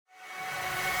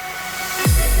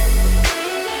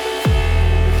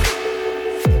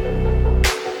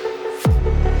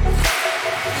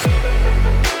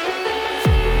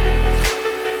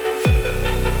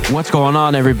What's going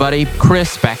on, everybody?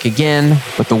 Chris back again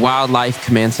with the Wildlife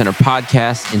Command Center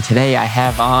podcast. And today I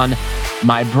have on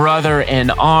my brother in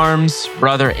arms,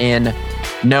 brother in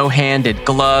no-handed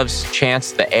gloves,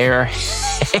 Chance the Air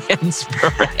Hands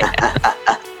Brand.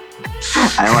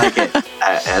 I like it.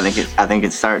 I think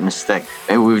it's starting to stick.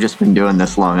 Maybe we've just been doing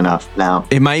this long enough now.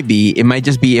 It might be. It might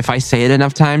just be if I say it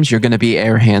enough times, you're going to be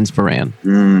Air Hands Brand.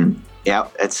 Yeah,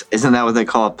 isn't that what they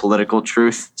call a political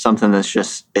truth? Something that's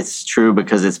just, it's true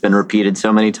because it's been repeated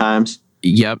so many times?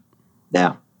 Yep.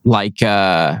 Yeah. Like,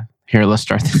 here, let's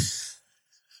start.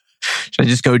 Should I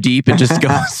just go deep and just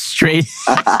go straight?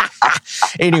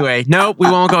 Anyway, nope, we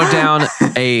won't go down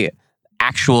a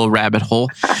actual rabbit hole.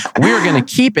 We're going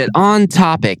to keep it on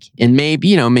topic and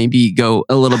maybe go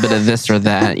a little bit of this or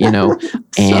that, and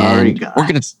Sorry, guys. We're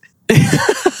going to...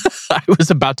 I was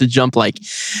about to jump like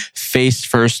face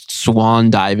first swan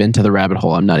dive into the rabbit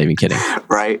hole. I'm not even kidding.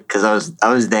 Right? Because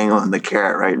I was dangling the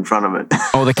carrot right in front of it.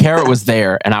 Oh, the carrot was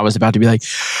there, and I was about to be like,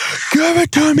 give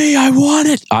it to me. I want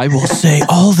it. I will say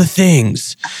all the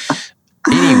things.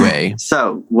 Anyway.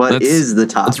 So what is the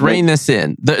topic? Let's rein this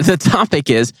in. The topic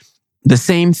is the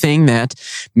same thing that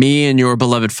me and your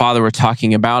beloved father were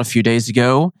talking about a few days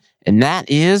ago, and that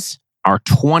is our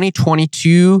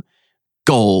 2022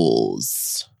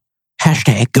 goals.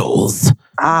 Hashtag goals.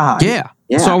 Yeah.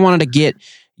 So I wanted to get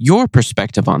your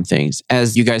perspective on things,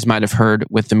 as you guys might have heard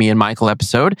with the Me and Michael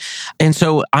episode. And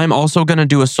so I'm also going to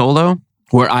do a solo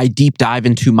where I deep dive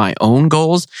into my own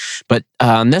goals. But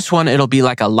on this one, it'll be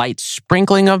like a light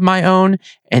sprinkling of my own.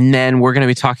 And then we're going to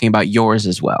be talking about yours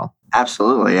as well.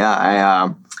 Absolutely.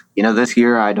 Yeah. This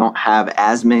year I don't have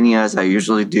as many as I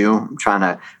usually do. I'm trying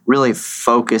to really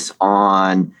focus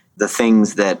on the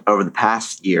things that over the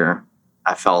past year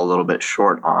I fell a little bit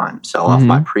short on. So off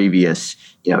my previous,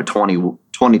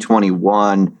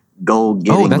 2021 goal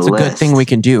getting list. Oh, that's a good thing we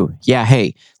can do. Yeah.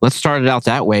 Hey, let's start it out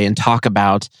that way and talk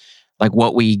about like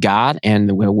what we got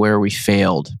and where we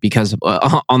failed. Because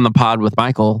on the pod with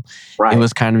Michael, It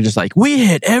was kind of just like, we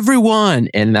hit everyone.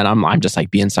 And then I'm just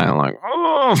like being silent, like,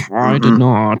 oh, I did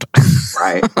not.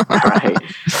 Right.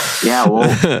 Yeah. Well,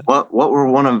 what were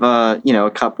one of, a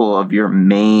couple of your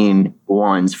main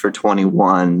ones for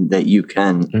 21 that you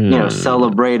can,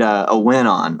 celebrate a win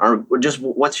on? Or just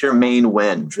what's your main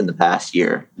win from the past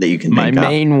year that you can think of? My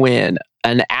main win,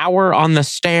 an hour on the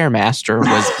Stairmaster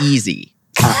was easy.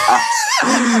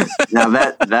 Now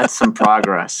that's some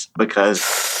progress,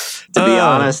 because to be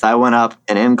honest, I went up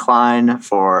an incline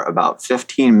for about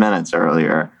 15 minutes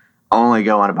earlier, only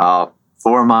going about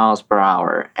 4 miles per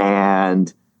hour,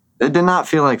 and it did not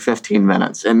feel like 15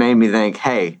 minutes. It made me think,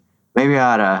 hey, maybe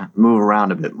I ought to move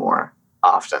around a bit more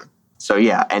often. So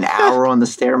yeah, an hour on the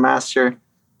Stairmaster.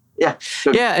 Yeah.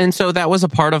 Good. Yeah, and so that was a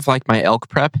part of like my elk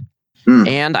prep.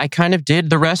 And I kind of did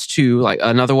the rest too. Like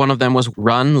another one of them was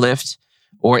run, lift,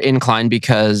 or incline,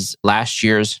 because last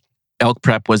year's elk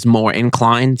prep was more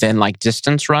incline than like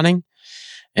distance running.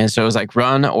 And so it was like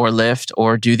run or lift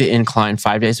or do the incline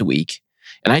 5 days a week.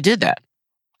 And I did that.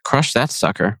 Crushed that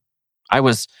sucker. I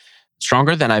was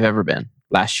stronger than I've ever been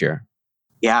last year.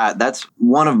 Yeah, that's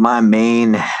one of my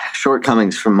main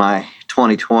shortcomings from my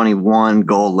 2021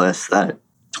 goal list that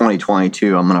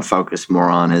 2022 I'm going to focus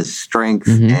more on is strength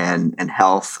and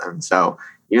health. And so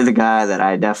you're the guy that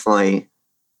I definitely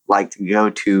like to go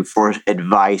to for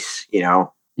advice,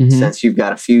 since you've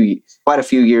got quite a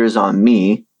few years on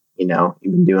me, you've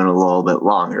been doing it a little bit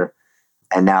longer.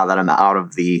 And now that I'm out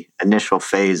of the initial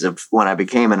phase of when I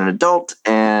became an adult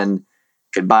and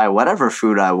could buy whatever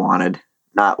food I wanted,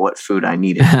 not what food I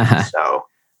needed. So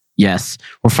yes,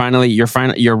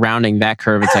 you're rounding that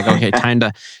curve. It's like, okay, time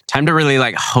to really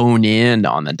like hone in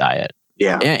on the diet.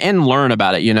 Yeah. And learn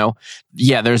about it,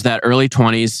 Yeah, there's that early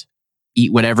 20s,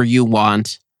 eat whatever you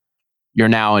want. You're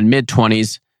now in mid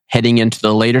 20s, heading into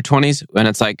the later 20s. And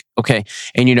it's like, okay.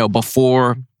 And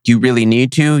before you really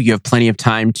need to, you have plenty of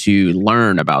time to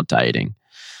learn about dieting.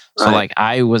 So like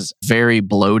I was very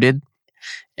bloated,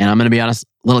 and I'm going to be honest,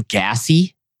 a little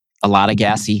gassy, a lot of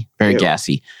gassy, very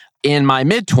gassy in my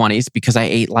mid 20s because I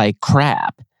ate like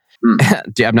crap.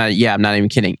 I'm not even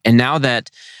kidding. And now that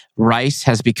rice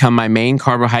has become my main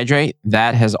carbohydrate,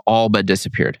 that has all but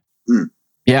disappeared.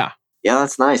 Yeah. Yeah,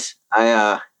 that's nice.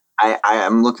 I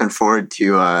am looking forward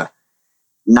to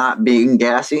not being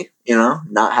gassy,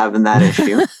 not having that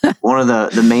issue. One of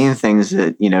the main things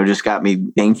that, just got me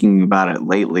thinking about it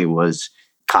lately was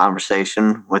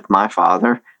conversation with my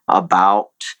father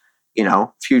about,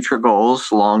 future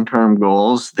goals, long-term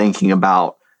goals, thinking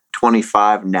about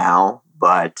 25 now,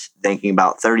 but thinking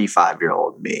about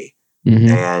 35-year-old me.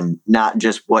 And not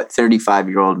just what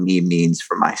 35-year-old me means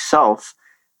for myself,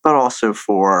 but also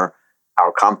for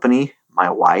our company, my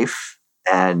wife,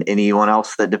 and anyone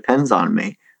else that depends on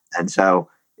me. And so,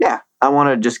 yeah, I want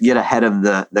to just get ahead of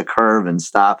the curve and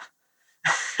stop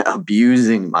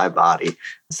abusing my body and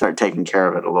start taking care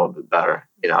of it a little bit better.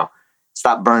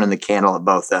 Stop burning the candle at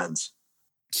both ends.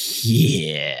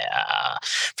 Yeah.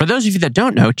 For those of you that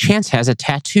don't know, Chance has a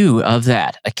tattoo of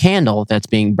that, a candle that's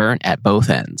being burnt at both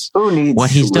ends. Who needs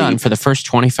what he's sleep? Done for the first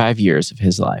 25 years of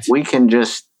his life. We can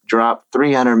just drop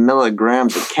 300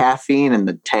 milligrams of caffeine in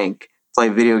the tank, play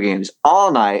video games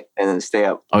all night, and then stay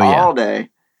up all day.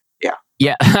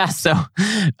 Yeah. So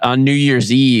on New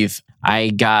Year's Eve, I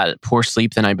got poor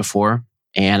sleep the night before,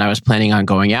 and I was planning on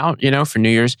going out, for New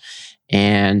Year's.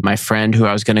 And my friend who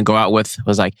I was going to go out with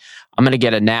was like, I'm going to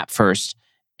get a nap first.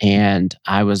 And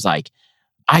I was like,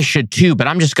 I should too, but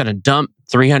I'm just going to dump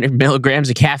 300 milligrams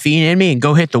of caffeine in me and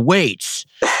go hit the weights.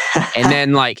 And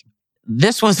then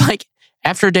this was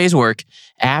after a day's work,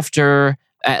 after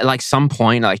at some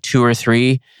point, 2 or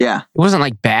 3. Yeah. It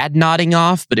wasn't bad nodding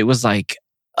off, but it was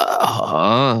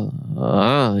oh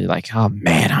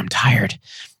man, I'm tired.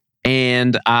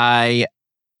 And I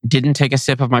didn't take a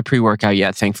sip of my pre-workout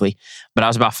yet, thankfully. But I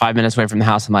was about 5 minutes away from the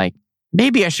house. I'm like,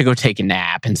 maybe I should go take a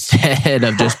nap instead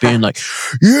of just being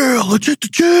yeah, let's hit the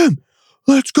gym.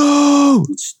 Let's go.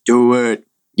 Let's do it.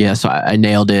 Yeah, so I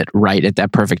nailed it right at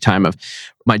that perfect time of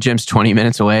my gym's 20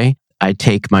 minutes away. I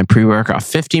take my pre-workout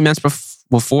 15 minutes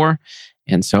before.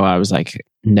 And so I was like,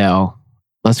 no,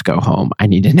 let's go home. I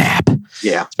need a nap.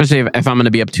 Yeah. Especially if I'm going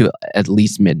to be up to at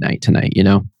least midnight tonight,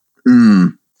 Yeah,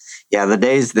 the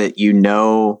days that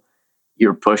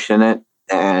you're pushing it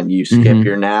and you skip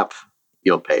your nap,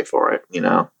 you'll pay for it,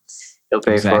 You'll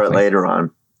pay for it later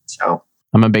on. So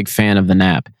I'm a big fan of the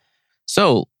nap.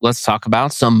 So let's talk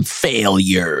about some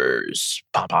failures.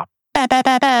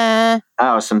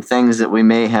 Some things that we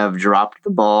may have dropped the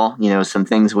ball, some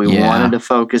things we wanted to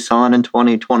focus on in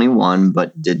 2021,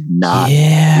 but did not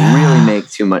really make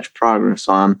too much progress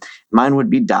on. Mine would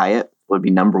be diet, would be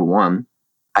number one.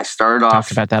 I started off...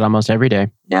 Talked about that almost every day.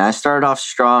 Yeah, I started off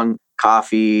strong.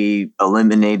 Coffee,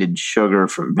 eliminated sugar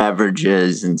from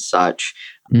beverages and such.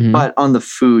 Mm-hmm. But on the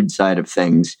food side of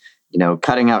things,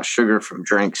 cutting out sugar from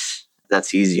drinks,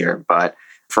 that's easier. But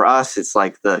for us, it's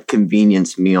the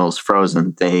convenience meals,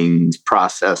 frozen things,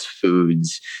 processed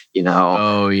foods,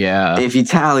 Oh, yeah. If you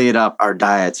tally it up, our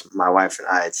diets, my wife and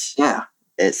I,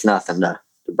 it's nothing to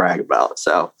brag about.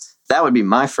 So that would be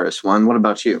my first one. What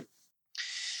about you?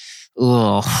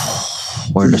 Ugh,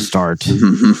 where to start?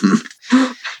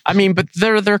 I mean, but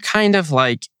they're kind of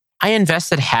I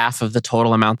invested half of the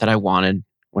total amount that I wanted,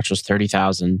 which was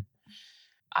 $30,000.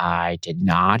 I did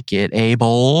not get a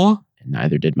bull, and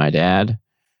neither did my dad.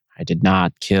 I did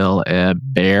not kill a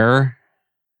bear.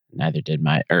 Neither did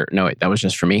that was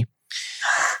just for me.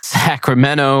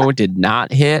 Sacramento did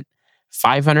not hit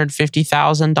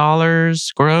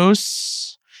 $550,000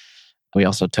 gross. We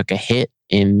also took a hit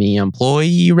in the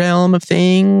employee realm of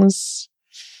things.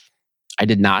 I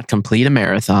did not complete a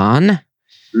marathon.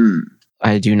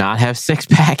 I do not have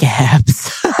 6-pack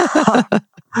abs.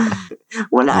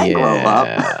 When I grow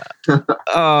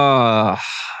up.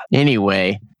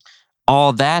 Anyway,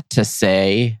 all that to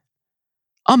say,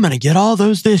 I'm going to get all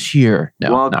those this year.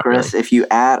 No, well, Chris, really. If you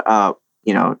add up,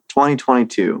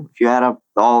 2022, if you add up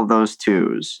all of those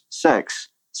twos,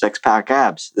 6-pack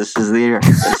abs. This is the year.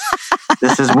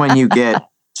 This is when you get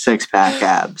 6-pack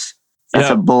abs. That's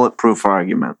a bulletproof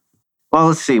argument. Well,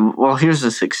 let's see. Well, here's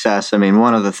a success. I mean,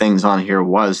 one of the things on here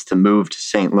was to move to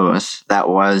St. Louis. That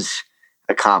was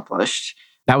accomplished.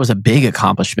 That was a big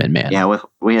accomplishment, man. Yeah,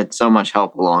 we had so much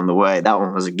help along the way. That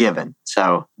one was a given.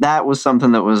 So that was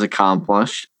something that was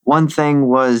accomplished. One thing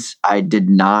was I did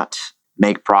not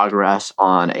make progress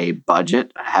on a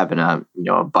budget, having a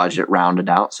budget rounded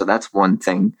out. So that's one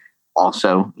thing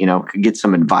also, could get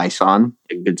some advice on,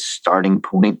 a good starting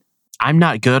point. I'm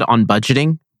not good on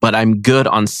budgeting, but I'm good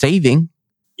on saving.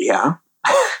 Yeah.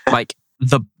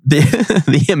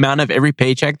 the amount of every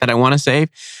paycheck that I want to save,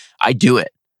 I do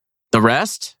it. The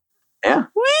rest? Yeah.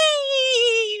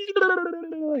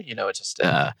 It's just,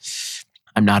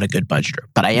 I'm not a good budgeter,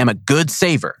 but I am a good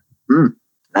saver.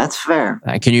 That's fair.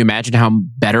 Can you imagine how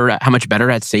much better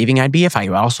at saving I'd be if I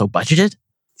also budgeted?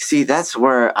 See, that's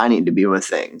where I need to be with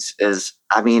things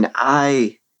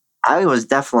I was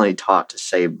definitely taught to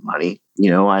save money.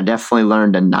 I definitely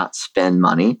learned to not spend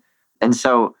money. And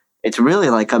so it's really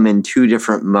I'm in two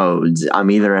different modes.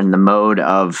 I'm either in the mode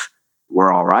of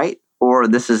we're all right, or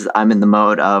I'm in the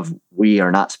mode of we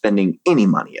are not spending any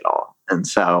money at all. And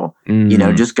so,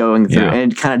 just going through,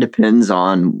 and it kind of depends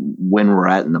on when we're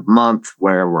at in the month,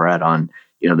 where we're at on,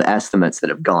 the estimates that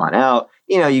have gone out.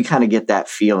 You kind of get that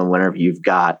feeling whenever you've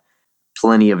got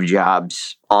plenty of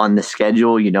jobs on the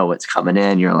schedule. You know what's coming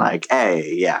in. You're like,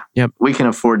 hey, yeah, we can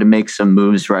afford to make some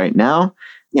moves right now.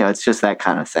 It's just that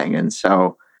kind of thing. And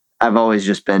so I've always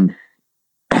just been,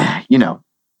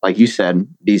 like you said,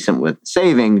 decent with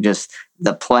saving, just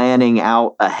the planning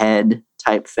out ahead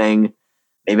type thing.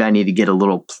 Maybe I need to get a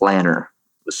little planner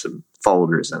with some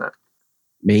folders in it.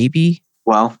 Maybe.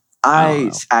 Well,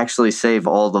 I actually save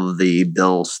all of the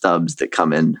bill stubs that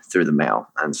come in through the mail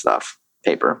and stuff,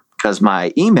 paper, because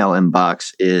my email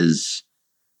inbox is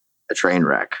a train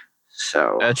wreck.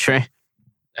 So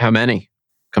how many?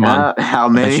 Come on. How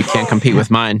many? I bet you can't compete with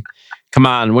mine. Come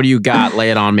on. What do you got? Lay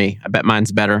it on me. I bet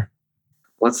mine's better.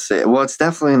 Let's see. Well, it's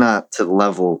definitely not to the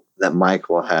level that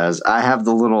Michael has. I have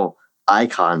the little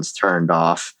icons turned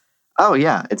off. Oh,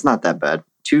 yeah. It's not that bad.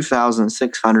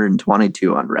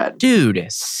 2,622 unread. Dude,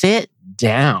 sit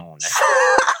down,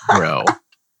 bro.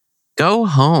 Go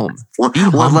home. What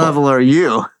level are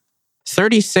you?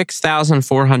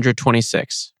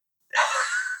 36,426.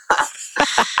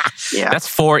 Yeah. That's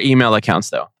 4 email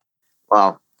accounts, though.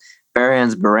 Well,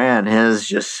 Baran's Baran, his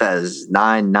just says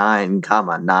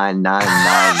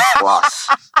 99,999 plus.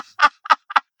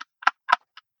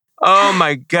 Oh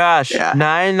my gosh. Yeah.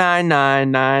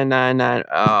 999,999.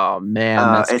 Oh man,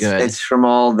 that's good. It's from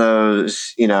all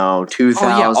those, 2000. Oh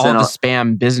yeah, all the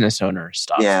spam business owner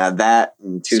stuff. Yeah, that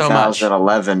and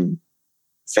 2011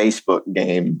 Facebook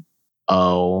game.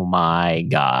 Oh my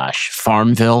gosh.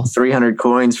 Farmville. 300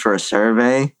 coins for a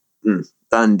survey.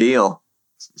 Done deal.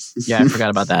 Yeah, I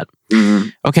forgot about that. Mm-hmm.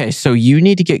 Okay, so you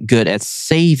need to get good at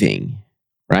saving,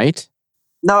 right?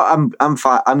 No, I'm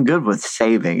fine. I'm good with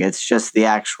saving. It's just the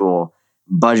actual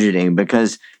budgeting,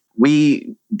 because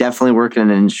we definitely work in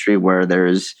an industry where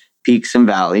there's peaks and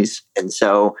valleys. And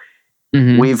so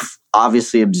we've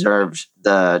obviously observed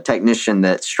the technician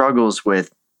that struggles with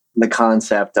the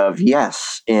concept of,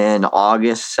 yes, in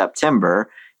August, September,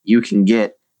 you can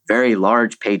get very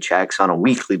large paychecks on a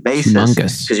weekly basis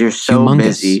because you're so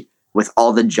busy with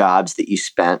all the jobs that you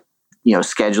spent,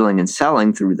 scheduling and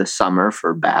selling through the summer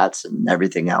for bats and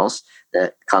everything else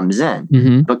that comes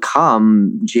in. But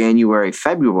come January,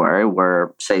 February,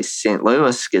 where, say, St.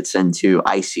 Louis gets into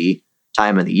icy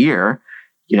time of the year,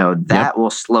 that will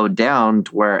slow down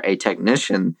to where a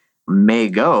technician may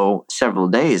go several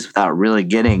days without really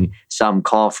getting some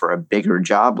call for a bigger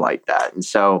job like that. And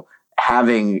so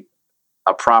having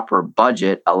a proper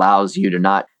budget allows you to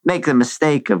not make the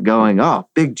mistake of going,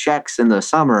 big checks in the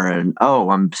summer and,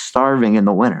 I'm starving in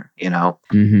the winter,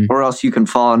 or else you can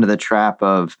fall into the trap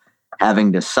of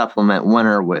having to supplement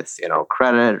winter with,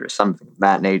 credit or something of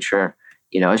that nature.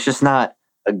 It's just not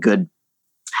a good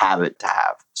habit to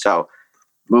have. So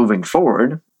moving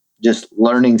forward, just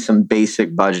learning some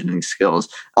basic budgeting skills.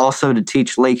 Also to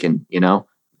teach Lakin,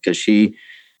 because she,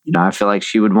 I feel like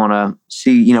she would want to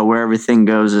see, where everything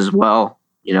goes as well,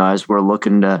 as we're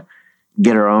looking to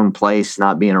get our own place,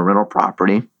 not being a rental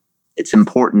property. It's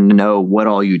important to know what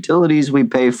all utilities we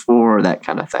pay for, that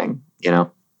kind of thing,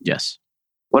 Yes.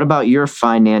 What about your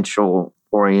financial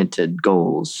oriented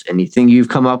goals? Anything you've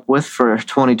come up with for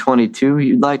 2022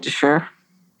 you'd like to share?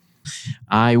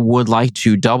 I would like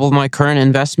to double my current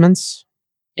investments.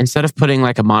 Instead of putting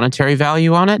like a monetary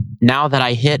value on it, now that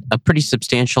I hit a pretty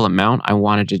substantial amount, I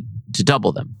wanted to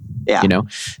double them. Yeah.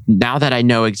 Now that I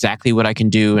know exactly what I can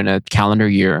do in a calendar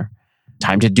year,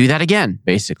 time to do that again,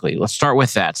 basically. Let's start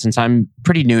with that. Since I'm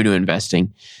pretty new to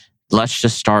investing, let's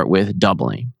just start with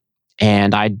doubling.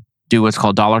 And I do what's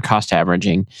called dollar cost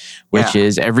averaging, which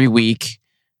is every week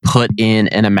put in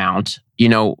an amount.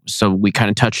 So we kind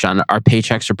of touched on our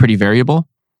paychecks are pretty variable.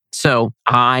 So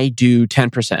I do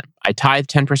 10%. I tithe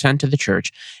 10% to the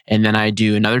church, and then I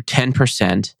do another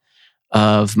 10%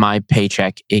 of my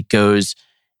paycheck. It goes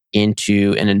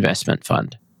into an investment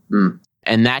fund.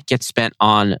 And that gets spent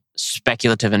on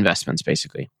speculative investments,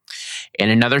 basically. And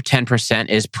another 10%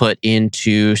 is put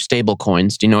into stable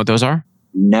coins. Do you know what those are?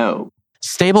 No.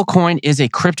 Stablecoin is a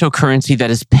cryptocurrency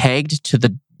that is pegged to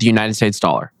the United States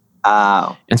dollar.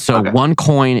 Oh. And so one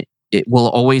coin, it will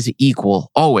always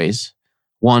equal $1.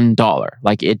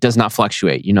 Like it does not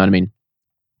fluctuate. You know what I mean?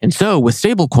 And so with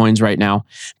stable coins right now,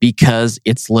 because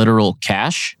it's literal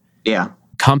cash,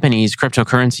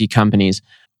 cryptocurrency companies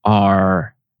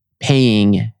are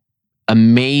paying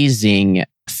amazing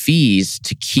fees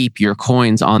to keep your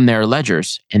coins on their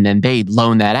ledgers, and then they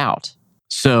loan that out.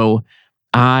 So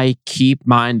I keep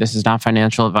mine. This is not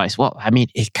financial advice. Well, I mean,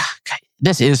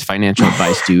 this is financial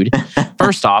advice, dude.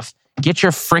 First off, get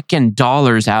your freaking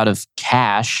dollars out of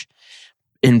cash,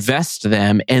 invest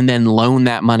them, and then loan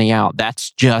that money out.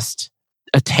 That's just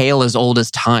a tale as old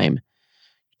as time.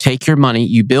 take your money,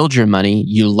 you build your money,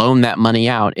 you loan that money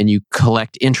out, and you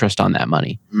collect interest on that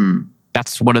money.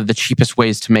 That's one of the cheapest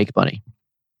ways to make money,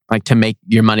 like to make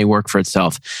your money work for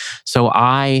itself. So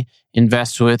I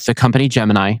invest with the company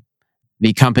Gemini,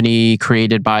 the company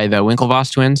created by the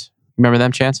Winklevoss twins. Remember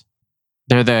them, Chance?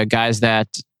 They're the guys that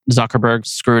Zuckerberg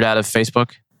screwed out of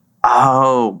Facebook.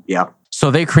 Oh, yeah.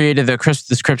 So they created this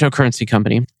cryptocurrency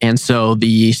company. And so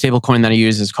the stablecoin that I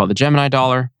use is called the Gemini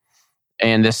dollar.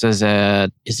 And this is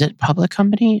is it a public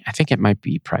company? I think it might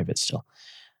be private still.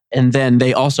 And then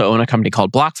they also own a company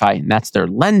called BlockFi, and that's their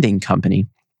lending company.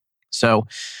 So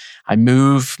I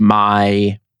move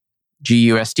my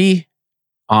GUSD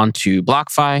onto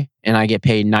BlockFi, and I get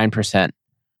paid 9%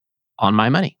 on my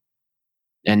money.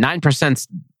 And 9%'s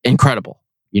incredible.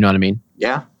 You know what I mean?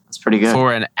 Yeah, that's pretty good.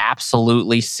 For an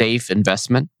absolutely safe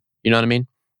investment. You know what I mean?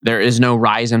 There is no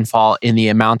rise and fall in the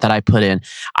amount that I put in.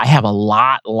 I have a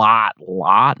lot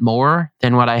more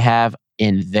than what I have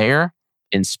in there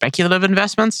in speculative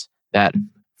investments that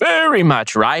very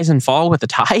much rise and fall with the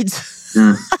tides.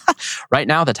 Right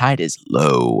now, the tide is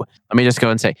low. Let me just go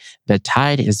and say, the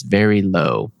tide is very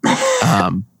low.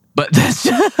 But that's,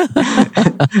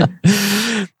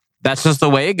 that's just the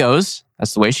way it goes.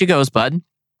 That's the way she goes, bud.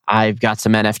 I've got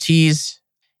some NFTs.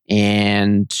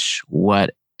 And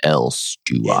what else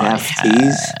do I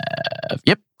have?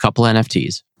 Yep, couple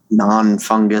NFTs.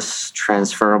 Non-fungus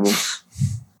transferables.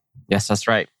 Yes, that's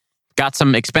right. Got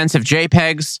some expensive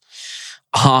JPEGs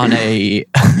on a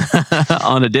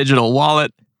on a digital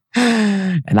wallet.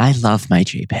 And I love my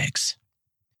JPEGs.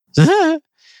 Oh,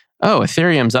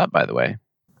 Ethereum's up, by the way.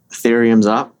 Ethereum's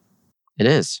up? It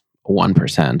is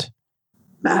 1%.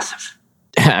 Massive.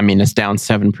 I mean, it's down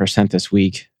 7% this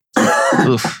week.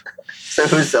 Oof. So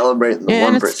who's celebrating the 1%?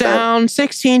 And it's down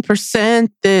 16%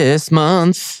 this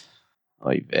month.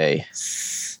 Oy vey.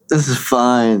 This is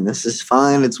fine. This is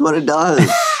fine. It's what it does.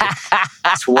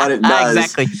 It's what it does.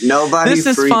 Exactly. Nobody This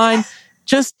is fine.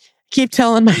 Just keep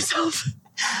telling myself.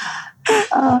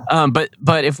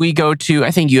 But if we go to,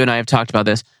 I think you and I have talked about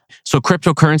this. So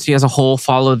cryptocurrency as a whole,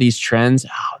 follow these trends.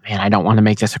 Oh man, I don't want to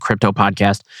make this a crypto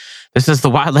podcast. This is the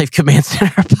Wildlife Command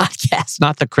Center podcast,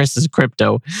 not the Chris's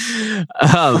Crypto.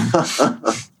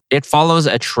 It follows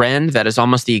a trend that is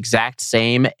almost the exact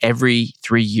same every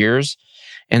 3 years.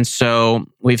 And so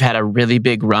we've had a really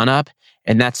big run up,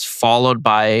 and that's followed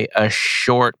by a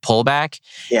short pullback,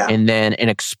 and then an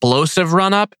explosive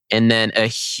run up, and then a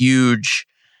huge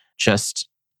just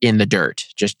in the dirt,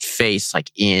 just face like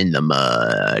in the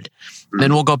mud.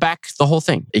 Then we'll go back the whole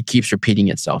thing. It keeps repeating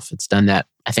itself. It's done that,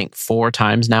 I think, 4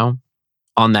 times now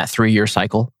on that 3-year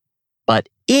cycle. But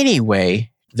anyway,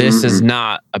 this is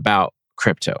not about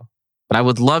crypto. But I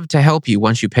would love to help you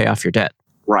once you pay off your debt.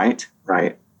 Right.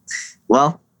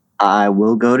 Well, I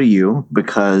will go to you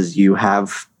because you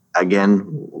have,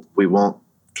 again, we won't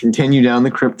continue down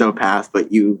the crypto path,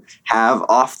 but you have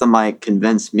off the mic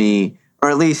convinced me, or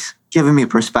at least given me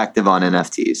perspective on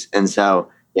NFTs. And so,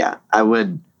 yeah, I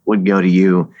would go to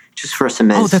you just for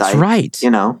some insight. Oh, that's right. You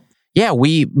know? Yeah,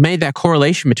 we made that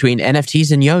correlation between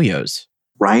NFTs and yo-yos.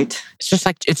 Right.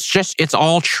 It's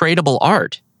all tradable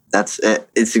art. That's it.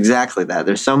 It's exactly that.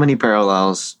 There's so many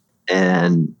parallels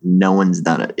and no one's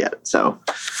done it yet. So,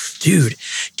 dude,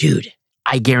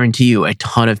 I guarantee you a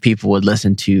ton of people would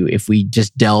listen to if we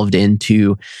just delved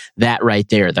into that right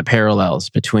there, the parallels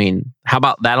between, how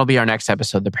about that'll be our next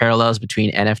episode, the parallels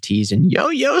between NFTs and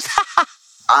yo-yos.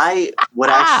 I would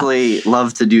actually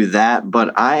love to do that,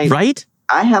 but I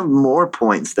have more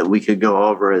points that we could go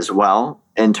over as well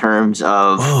in terms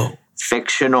of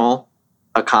fictional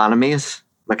economies,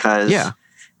 because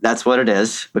that's what it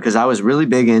is. Because I was really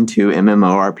big into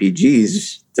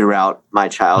MMORPGs throughout my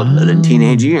childhood and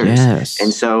teenage years. Yes.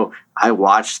 And so I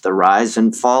watched the rise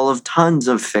and fall of tons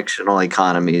of fictional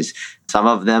economies, some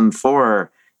of them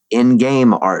for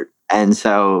in-game art. And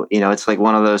so, it's like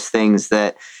one of those things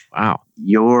that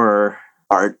your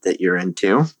art that you're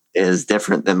into is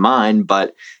different than mine,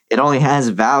 but it only has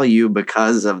value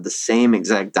because of the same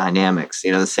exact dynamics,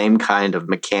 the same kind of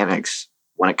mechanics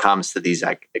when it comes to these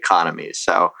economies.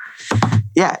 So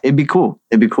yeah, it'd be cool.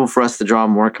 It'd be cool for us to draw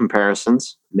more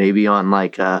comparisons, maybe on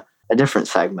like a different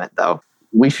segment though.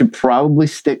 We should probably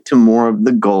stick to more of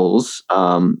the goals,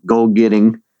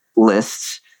 goal-getting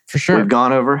lists. For sure. We've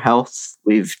gone over health.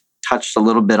 We've touched a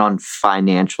little bit on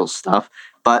financial stuff,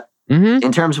 but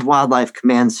in terms of Wildlife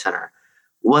Command Center,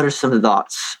 what are some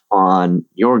thoughts on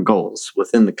your goals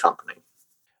within the company?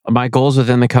 My goals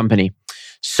within the company.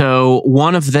 So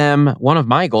one of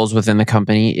my goals within the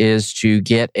company is to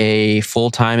get a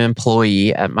full-time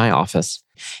employee at my office.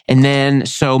 And then,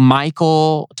 so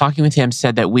Michael, talking with him,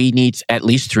 said that we need at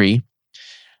least 3.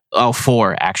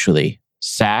 4 actually.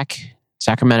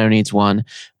 Sacramento needs 1.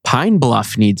 Pine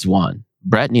Bluff needs 1.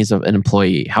 Brett needs an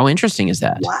employee. How interesting is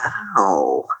that?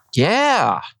 Wow.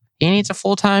 Yeah. He needs a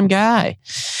full-time guy.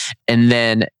 And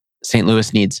then St.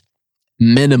 Louis needs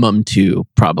minimum 2,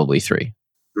 probably 3.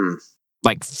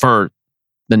 Like for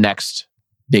the next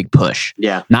big push.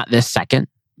 Yeah. Not this second,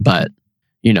 but,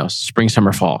 spring,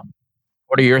 summer, fall.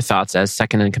 What are your thoughts as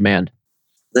second in command?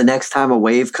 The next time a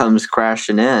wave comes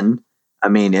crashing in, I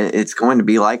mean, it's going to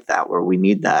be like that, where we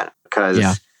need that,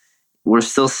 because we're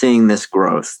still seeing this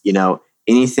growth.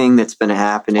 Anything that's been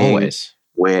happening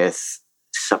with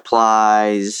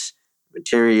supplies,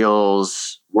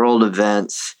 materials, world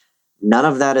events, none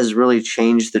of that has really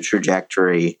changed the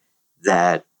trajectory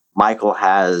that Michael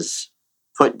has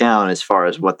put down as far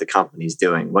as what the company's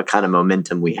doing, what kind of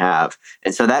momentum we have.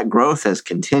 And so that growth has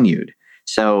continued.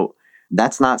 So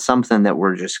that's not something that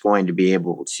we're just going to be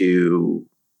able to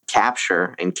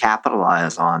capture and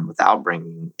capitalize on without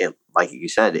bringing it, like you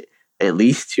said, at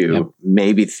least 2,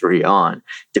 maybe 3 on,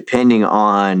 depending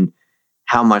on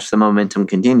how much the momentum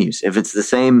continues. If it's the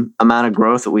same amount of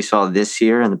growth that we saw this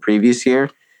year and the previous year,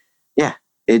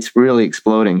 it's really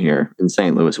exploding here in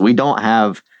St. Louis. We don't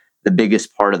have the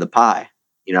biggest part of the pie,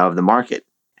 of the market.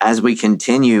 As we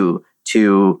continue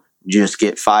to just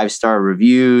get 5-star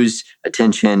reviews,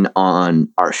 attention on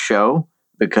our show,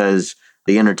 because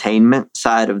the entertainment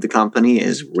side of the company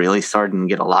is really starting to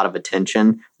get a lot of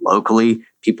attention locally.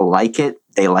 People like it.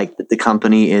 They like that the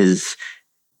company is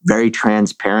very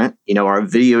transparent. Our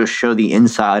videos show the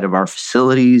inside of our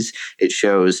facilities. It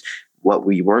shows what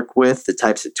we work with, the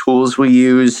types of tools we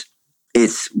use.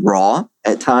 It's raw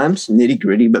at times, nitty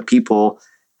gritty, but people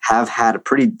have had a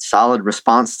pretty solid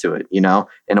response to it. In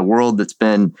a world that's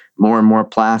been more and more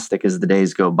plastic as the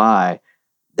days go by,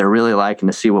 they're really liking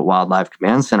to see what Wildlife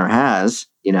Command Center has,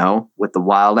 with the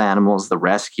wild animals, the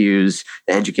rescues,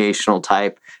 the educational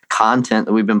type content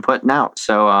that we've been putting out.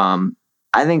 So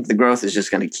I think the growth is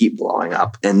just going to keep blowing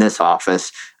up in this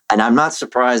office. And I'm not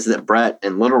surprised that Brett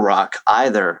and Little Rock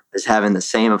either is having the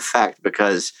same effect,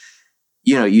 because,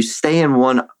 you stay in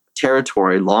one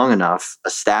territory long enough,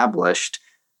 established,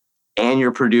 and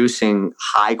you're producing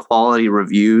high quality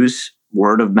reviews,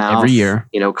 word of mouth, every year,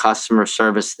 customer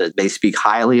service, that they speak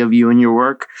highly of you and your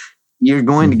work. You're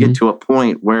going to get to a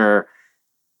point where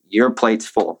your plate's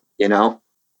full, and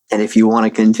if you want to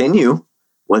continue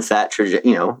with that,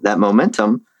 that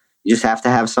momentum, you just have to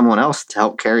have someone else to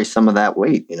help carry some of that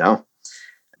weight,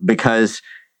 because,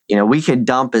 we could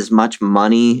dump as much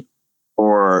money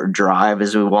or drive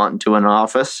as we want into an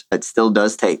office. It still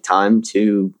does take time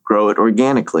to grow it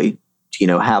organically,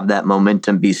 to, have that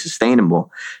momentum be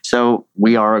sustainable. So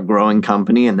we are a growing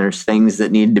company, and there's things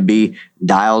that need to be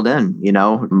dialed in,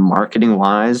 marketing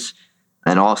wise,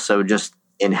 and also just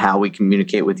in how we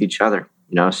communicate with each other,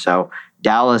 So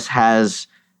Dallas has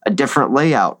a different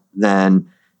layout than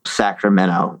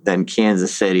Sacramento, than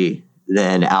Kansas City,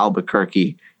 than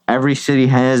Albuquerque. Every city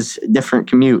has different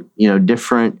commute,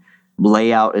 different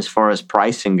layout as far as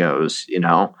pricing goes.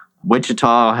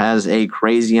 Wichita has a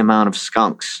crazy amount of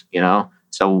skunks,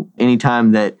 so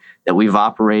anytime that we've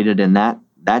operated in that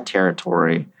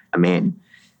territory, I mean,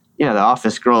 the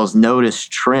office girls notice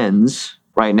trends.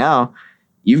 Right now,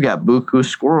 you've got buku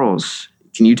squirrels.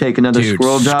 Can you take another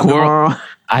squirrel job tomorrow?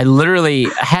 I literally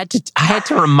had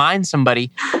to remind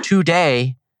somebody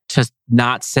today to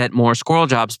not set more squirrel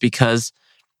jobs, because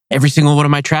every single one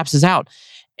of my traps is out.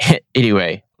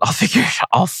 Anyway, I'll figure it out.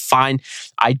 I'll find.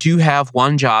 I do have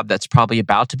one job that's probably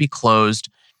about to be closed.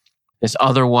 This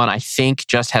other one, I think,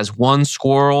 just has 1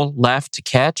 squirrel left to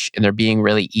catch, and they're being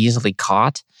really easily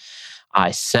caught.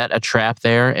 I set a trap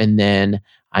there, and then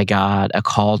I got a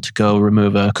call to go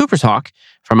remove a Cooper's Hawk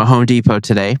from a Home Depot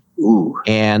today. Ooh.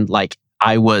 And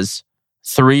I was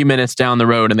 3 minutes down the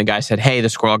road, and the guy said, "Hey, the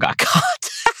squirrel got caught."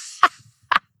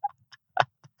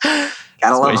 Gotta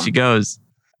That's the way love she goes.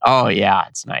 Oh yeah,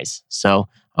 it's nice. So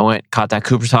I went, caught that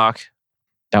Cooper's Hawk.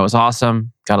 That was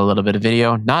awesome. Got a little bit of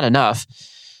video, not enough.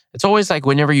 It's always like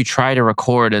whenever you try to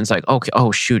record and it's like, okay,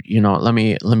 oh shoot, let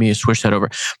me switch that over.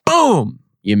 Boom,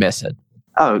 you miss it.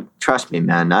 Oh, trust me,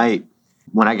 man.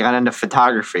 When I got into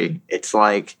photography, it's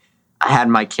like I had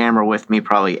my camera with me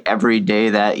probably every day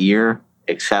that year,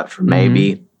 except for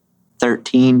maybe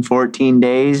 13, 14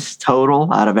 days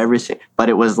total out of everything. But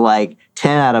it was like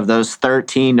 10 out of those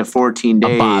 13 to 14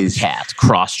 days. A bobcat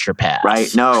crossed your path.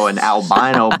 Right? No, an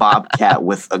albino bobcat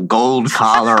with a gold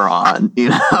collar on,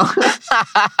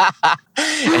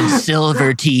 and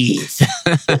silver teeth.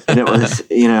 And it was,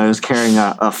 it was carrying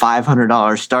a $500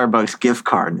 Starbucks gift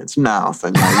card in its mouth.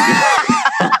 And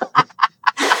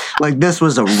Like this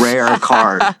was a rare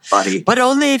card, buddy. But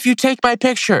only if you take my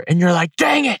picture. And you're like,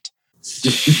 dang it.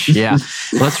 Yeah.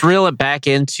 Let's reel it back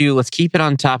into, let's keep it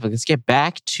on topic. Let's get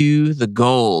back to the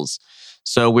goals.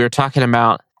 So we were talking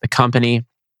about the company.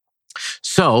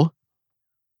 So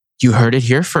you heard it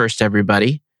here first,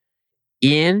 everybody.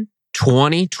 In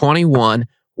 2021,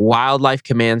 Wildlife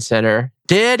Command Center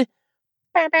did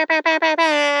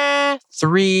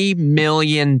 $3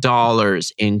 million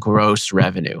in gross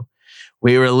revenue.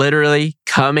 We were literally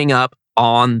coming up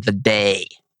on the day.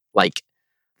 Like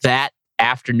that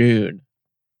afternoon,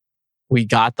 we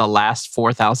got the last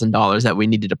 $4,000 that we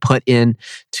needed to put in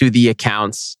to the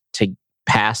accounts to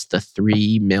pass the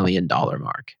 $3 million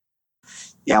mark.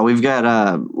 Yeah, we've got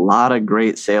a lot of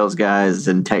great sales guys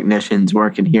and technicians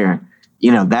working here.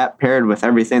 You know, that paired with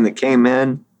everything that came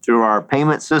in through our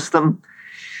payment system.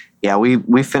 Yeah, we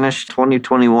finished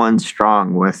 2021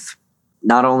 strong with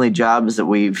not only jobs that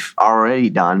we've already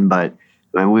done, but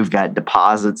I mean, we've got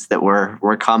deposits that were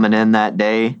coming in that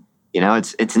day. You know,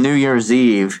 it's New Year's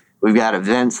Eve. We've got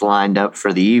events lined up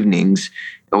for the evenings,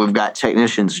 and we've got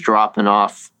technicians dropping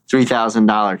off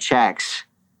 $3,000 checks.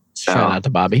 So, shout out to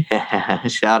Bobby.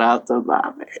 Shout out to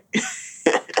Bobby.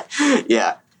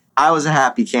 Yeah, I was a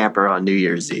happy camper on New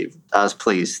Year's Eve. I was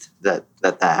pleased that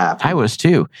happened. I was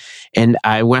too. And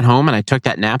I went home and I took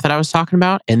that nap that I was talking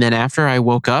about. And then after I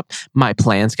woke up, my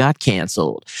plans got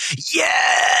canceled.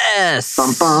 Yes!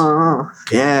 Bum, bum.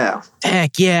 Yeah.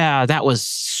 Heck yeah. That was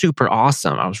super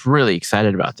awesome. I was really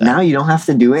excited about that. Now you don't have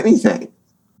to do anything.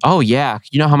 Oh, yeah.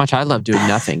 You know how much I love doing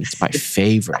nothing. It's my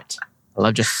favorite. I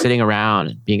love just sitting around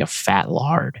and being a fat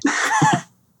lard.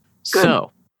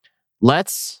 So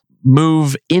let's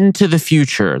move into the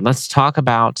future. Let's talk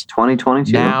about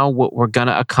 2022. Now what we're going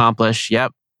to accomplish.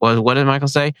 Yep. What did Michael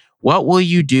say? What will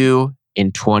you do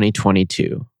in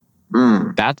 2022?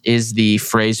 That is the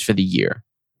phrase for the year.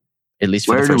 At least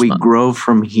for the first month. Where do we grow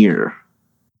from here?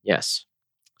 Yes.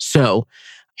 So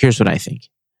here's what I think.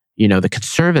 You know, the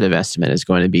conservative estimate is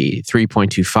going to be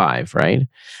 3.25, right?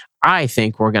 I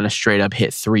think we're going to straight up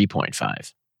hit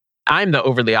 3.5. I'm the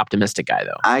overly optimistic guy,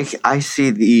 though. I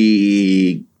see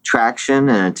the traction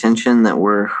and attention that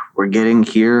we're getting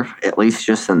here, at least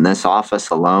just in this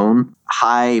office alone.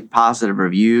 High positive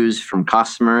reviews from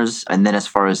customers. And then as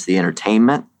far as the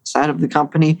entertainment side of the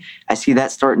company, I see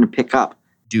that starting to pick up.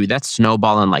 Dude, that's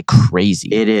snowballing like crazy.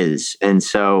 It is. And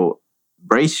so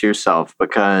brace yourself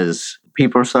because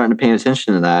people are starting to pay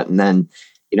attention to that. And then,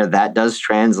 you know, that does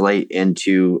translate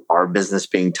into our business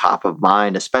being top of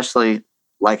mind, especially,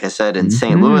 like I said, in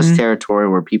St. Louis territory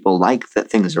where people like that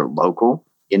things are local,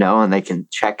 you know, and they can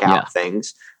check out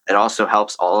things. It also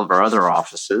helps all of our other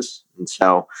offices. And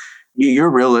so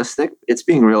you're realistic. It's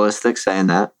being realistic saying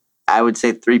that. I would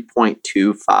say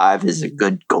 3.25 is a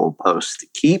good goalpost to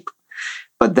keep.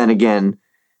 But then again,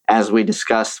 as we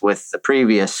discussed with the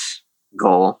previous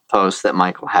goal post that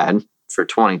Michael had for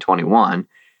 2021,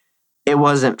 it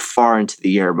wasn't far into the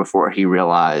year before he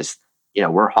realized, you know,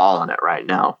 we're hauling it right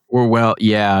now.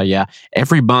 Yeah.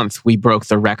 Every month we broke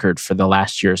the record for the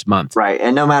last year's month. Right.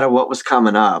 And no matter what was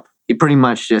coming up, he pretty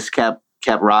much just kept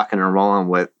rocking and rolling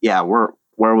with, we're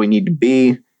where we need to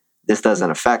be. This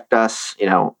doesn't affect us. You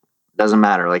know, doesn't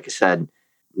matter. Like I said,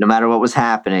 no matter what was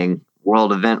happening,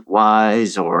 world event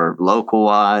wise or local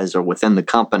wise or within the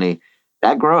company,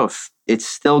 that growth, it's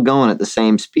still going at the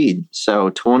same speed. So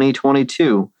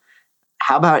 2022,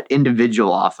 how about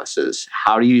individual offices?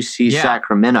 How do you see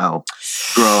Sacramento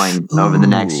growing over the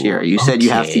next year? You said you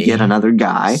have to get another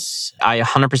guy. I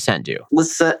 100% do.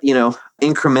 Let's set,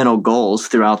 incremental goals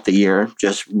throughout the year,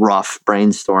 just rough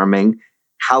brainstorming.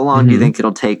 How long do you think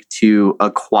it'll take to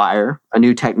acquire a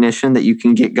new technician that you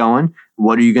can get going?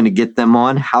 What are you going to get them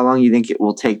on? How long do you think it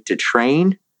will take to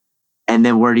train? And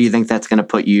then where do you think that's going to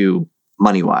put you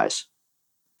money-wise?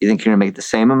 You think you're going to make the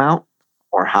same amount?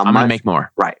 Or how much? I'm going to make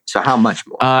more. Right. So how much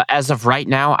more? As of right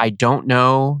now, I don't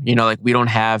know. We don't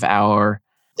have our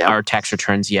tax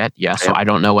returns yet. Yeah, so I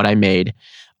don't know what I made.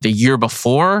 The year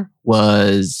before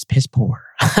was piss poor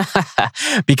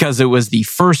because it was the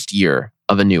first year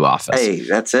of a new office. Hey,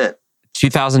 that's it.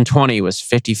 2020 was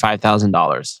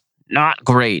 $55,000. Not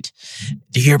great.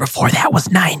 The year before that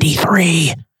was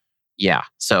 93. Yeah,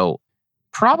 so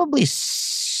probably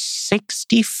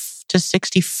 60 to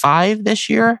 65 this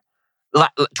year.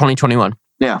 2021.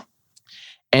 Yeah.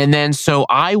 And then, so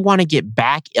I want to get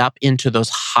back up into those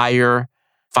higher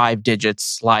 5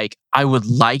 digits. Like, I would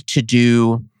like to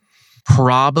do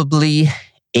probably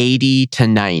 80 to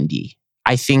 90.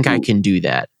 I think I can do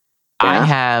that.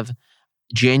 Yeah.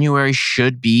 January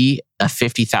should be a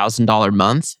 $50,000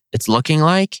 month. It's looking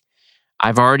like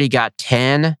I've already got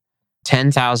 10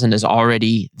 10,000 is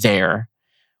already there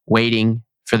waiting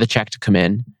for the check to come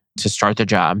in to start the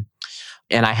job.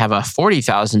 And I have a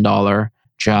 $40,000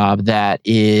 job that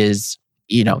is,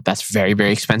 that's very,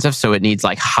 very expensive. So it needs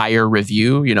like higher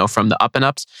review, from the up and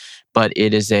ups, but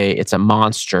it's a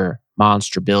monster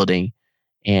building.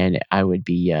 And I would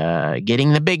be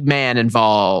getting the big man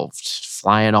involved,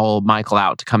 flying old Michael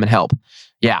out to come and help.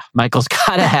 Yeah, Michael's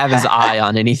got to have his eye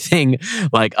on anything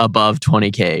like above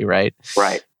 20K, right?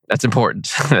 Right. That's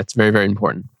important. That's very, very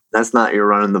important. That's not your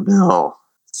run-of-the-mill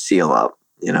seal up.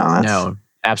 No,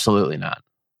 absolutely not.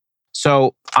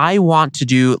 So I want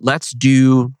to let's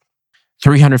do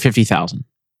 350,000.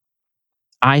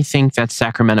 I think that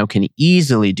Sacramento can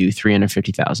easily do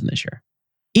 350,000 this year.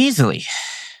 Easily.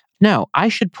 No, I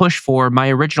should push for my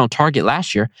original target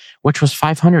last year, which was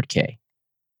 500K.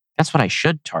 That's what I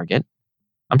should target.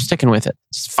 I'm sticking with it.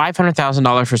 It's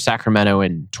 $500,000 for Sacramento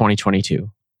in 2022.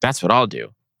 That's what I'll do.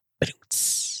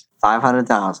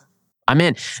 500,000. I'm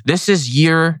in. This is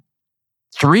year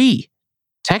 3,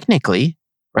 technically,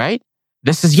 right?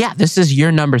 This is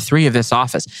year number 3 of this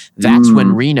office. That's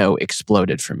when Reno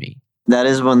exploded for me. That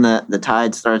is when the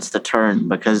tide starts to turn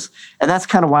and that's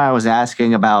kind of why I was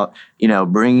asking about,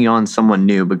 bringing on someone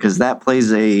new, because that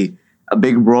plays a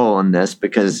big role in this,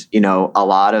 because, a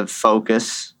lot of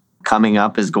focus coming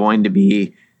up is going to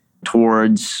be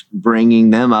towards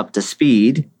bringing them up to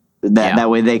speed. That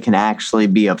way they can actually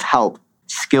be of help,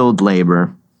 skilled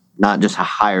labor, not just a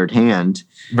hired hand.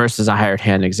 Versus a hired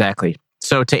hand, exactly.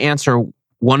 So to answer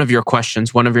one of your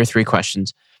 3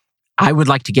 questions, I would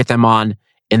like to get them on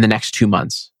in the next 2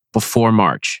 months before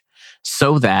March,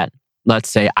 so that, let's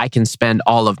say, I can spend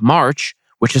all of March,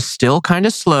 which is still kind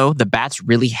of slow. The bats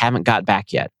really haven't got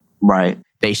back yet. Right.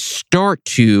 They start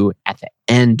to at the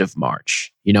end of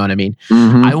March. You know what I mean?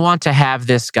 Mm-hmm. I want to have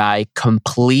this guy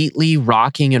completely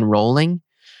rocking and rolling,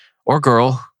 or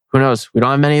girl, who knows? We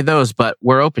don't have many of those, but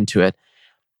we're open to it.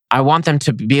 I want them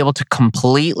to be able to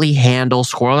completely handle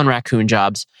squirrel and raccoon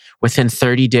jobs within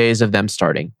 30 days of them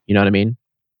starting. You know what I mean?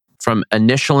 From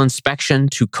initial inspection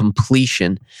to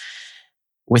completion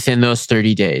within those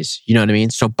 30 days. You know what I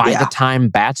mean? So by the time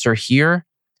bats are here,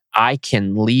 I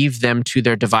can leave them to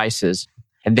their devices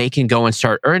and they can go and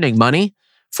start earning money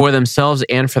for themselves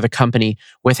and for the company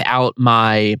without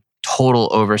my total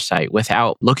oversight,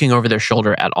 without looking over their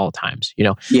shoulder at all times.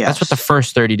 That's what the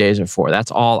first 30 days are for.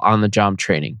 That's all on the job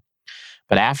training.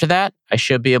 But after that, I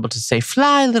should be able to say,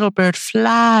 fly, little bird,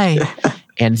 fly.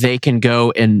 And they can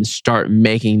go and start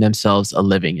making themselves a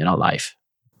living in a life.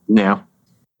 Yeah.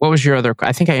 What was your other?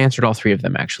 I think I answered all 3 of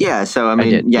them, actually. Yeah. So,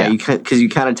 because you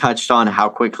kind of touched on how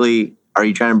quickly are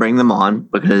you trying to bring them on?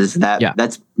 Because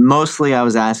that's mostly I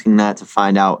was asking that to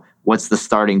find out what's the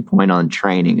starting point on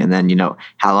training. And then,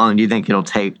 how long do you think it'll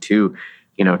take to,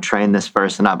 train this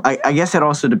person up? I guess it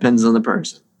also depends on the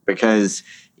person, because,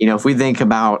 if we think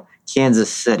about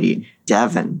Kansas City,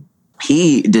 Devin,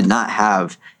 he did not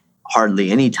have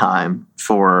hardly any time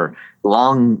for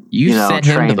long, you sent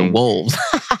training. Him to the wolves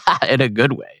in a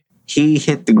good way. He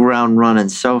hit the ground running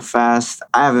so fast.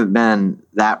 I haven't been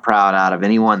that proud out of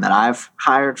anyone that I've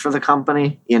hired for the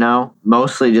company,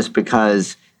 mostly just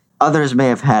because others may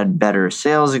have had better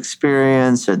sales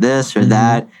experience or this or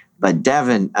that. But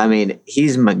Devin,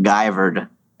 he's MacGyvered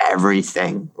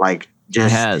everything. Like,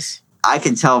 just, he has. I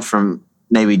could tell from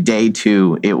maybe day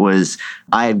 2,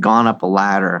 I had gone up a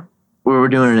ladder. We were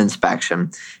doing an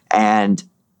inspection. And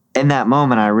in that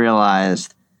moment, I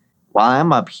realized while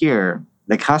I'm up here,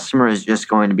 the customer is just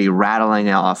going to be rattling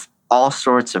off all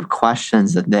sorts of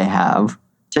questions that they have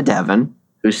to Devin,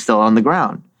 who's still on the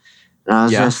ground. And I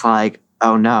was just like,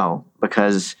 oh no,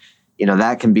 because,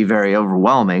 that can be very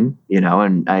overwhelming,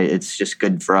 and it's just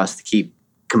good for us to keep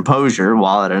composure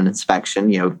while at an inspection,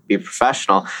 be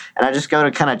professional. And I just go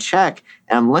to kind of check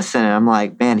and I'm listening. I'm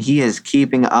like, man, he is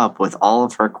keeping up with all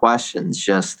of her questions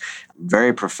just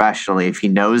very professionally. If he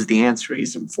knows the answer,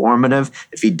 he's informative.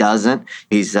 If he doesn't,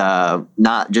 he's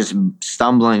not just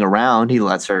stumbling around. He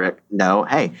lets her know,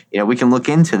 hey, we can look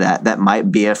into that. That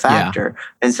might be a factor. Yeah.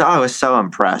 And so I was so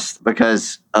impressed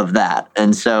because of that.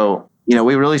 And so,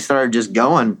 we really started just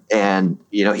going. And,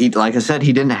 he, like I said,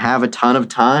 he didn't have a ton of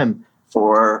time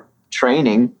for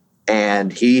training,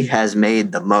 and he has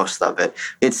made the most of it.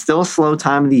 It's still a slow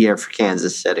time of the year for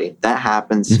Kansas City. That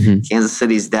happens. Kansas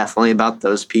City is definitely about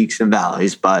those peaks and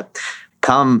valleys, but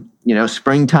come,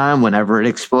 springtime, whenever it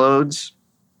explodes,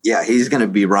 he's going to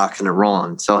be rocking and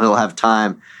rolling. So he'll have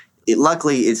time.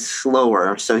 Luckily, it's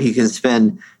slower, so he can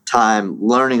spend time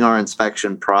learning our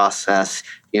inspection process,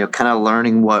 kind of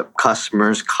learning what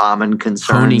customers' common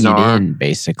concerns honing are. It in,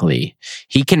 basically.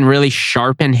 He can really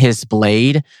sharpen his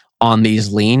blade on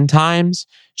these lean times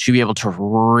to be able to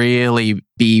really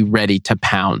be ready to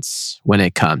pounce when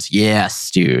it comes.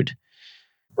 Yes, dude.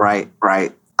 Right.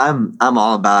 I'm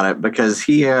all about it because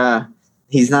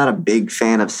he's not a big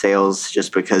fan of sales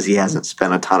just because he hasn't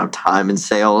spent a ton of time in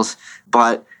sales.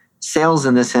 But sales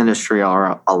in this industry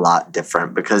are a lot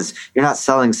different because you're not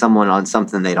selling someone on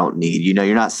something they don't need.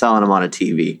 You're not selling them on a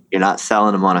TV. You're not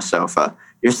selling them on a sofa.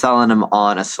 You're selling them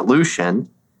on a solution.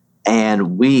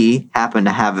 And we happen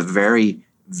to have a very,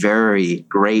 very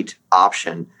great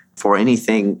option for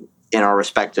anything in our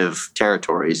respective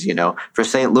territories. For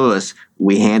St. Louis,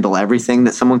 we handle everything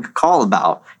that someone could call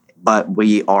about, but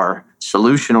we are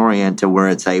solution oriented where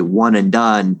it's a one and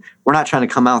done. We're not trying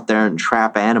to come out there and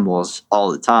trap animals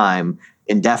all the time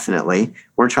indefinitely.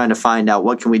 We're trying to find out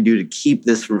what can we do to keep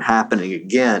this from happening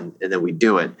again, and then we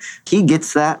do it. He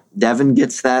gets that. Devin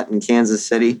gets that in Kansas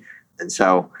City. And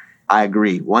so I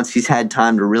agree. Once he's had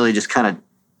time to really just kind of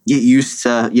get used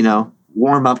to,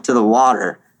 warm up to the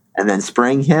water, and then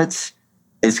spring hits,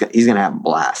 he's going to have a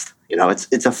blast.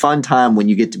 It's a fun time when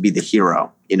you get to be the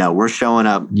hero. We're showing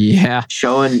up,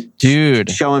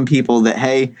 showing people that,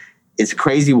 hey, it's a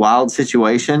crazy, wild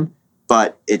situation,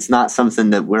 but it's not something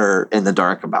that we're in the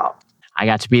dark about. I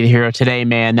got to be the hero today,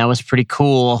 man. That was pretty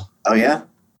cool. Oh, yeah?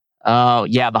 Oh,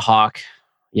 yeah, the Hawk.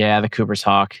 Yeah, the Cooper's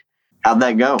Hawk. How'd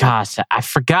that go? Gosh, I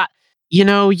forgot. You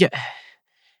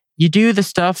do the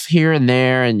stuff here and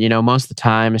there, and, most of the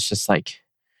time it's just like,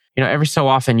 every so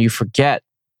often you forget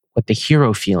what the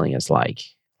hero feeling is like.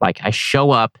 Like, I show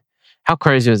up. How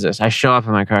crazy is this? I show up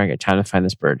in my car. I get time to find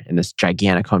this bird in this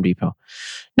gigantic Home Depot.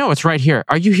 No, it's right here.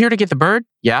 Are you here to get the bird?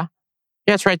 Yeah.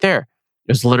 Yeah, it's right there.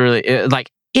 It was literally like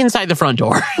inside the front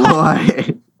door.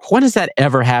 When does that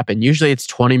ever happen? Usually it's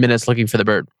 20 minutes looking for the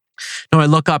bird. No, I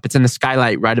look up. It's in the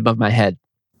skylight right above my head.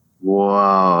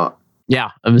 Whoa. Yeah,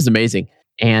 it was amazing.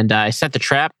 And I set the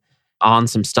trap on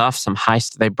some stuff, some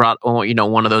heist. They brought,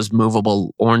 one of those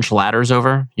movable orange ladders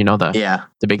over, the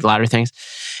big ladder things.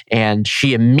 And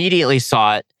she immediately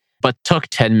saw it, but took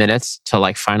 10 minutes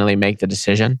to finally make the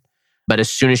decision. But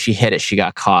as soon as she hit it, she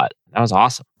got caught. That was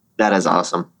awesome. That is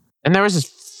awesome. And there was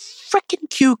this freaking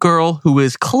cute girl who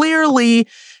was clearly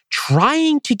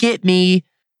trying to get me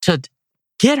to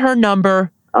get her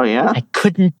number. Oh, yeah? I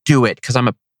couldn't do it because I'm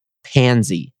a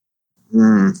pansy.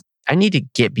 I need to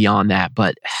get beyond that,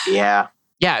 but yeah,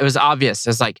 it was obvious.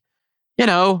 It's like,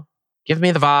 give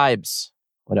me the vibes,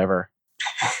 whatever.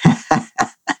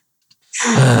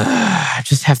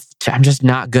 I'm just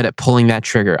not good at pulling that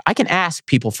trigger. I can ask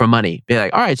people for money, be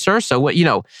like, all right, sir, so what,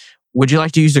 would you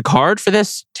like to use a card for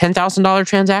this $10,000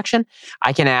 transaction?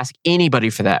 I can ask anybody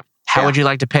for that. How would you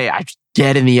like to pay? I just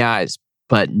dead in the eyes,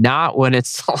 but not when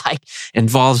it's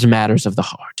involves matters of the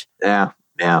heart. Yeah.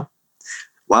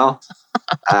 Well,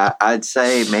 I'd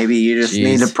say maybe you just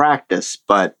need to practice,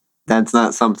 but that's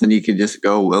not something you can just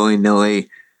go willy-nilly.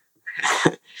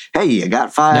 Hey, you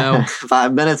got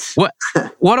 5 minutes?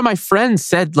 One of my friends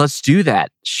said, let's do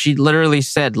that. She literally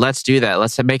said, let's do that.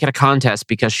 Let's make it a contest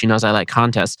because she knows I like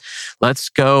contests. Let's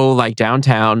go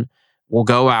downtown. We'll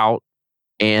go out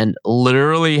and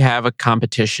literally have a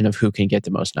competition of who can get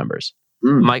the most numbers.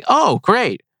 I'm like, oh,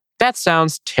 great. That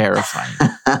sounds terrifying.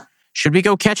 Should we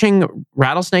go catching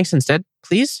rattlesnakes instead,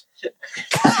 please?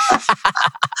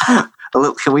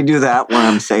 Can we do that when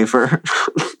I'm safer?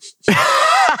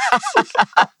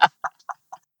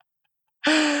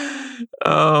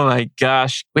 Oh my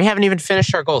gosh. We haven't even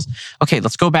finished our goals. Okay,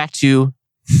 let's go back to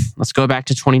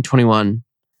 2021.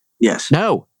 Yes.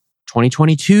 No,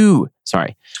 2022.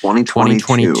 Sorry.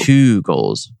 2022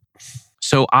 goals.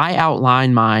 So I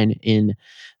outline mine in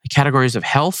the categories of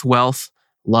health, wealth,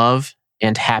 love,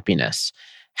 and happiness.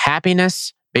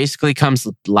 Happiness basically comes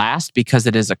last because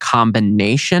it is a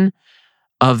combination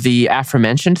of the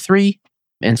aforementioned three.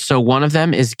 And so one of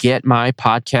them is get my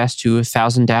podcast to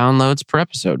 1,000 downloads per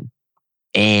episode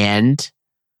and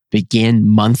begin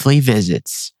monthly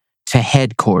visits to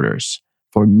headquarters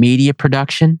for media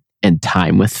production and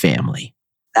time with family.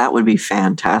 That would be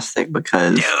fantastic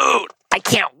because... Dude, I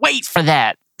can't wait for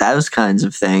that. Those kinds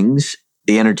of things,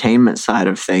 the entertainment side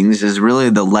of things is really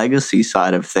the legacy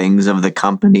side of things of the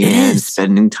company and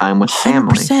spending time with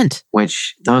 100%. Family,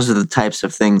 which those are the types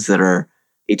of things that are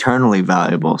eternally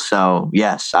valuable. So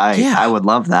yes, I would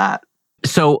love that.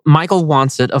 So Michael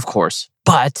wants it, of course,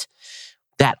 but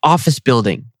that office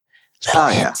building.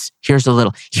 Here's a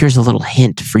little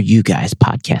hint for you guys,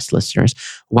 podcast listeners.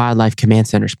 Wildlife Command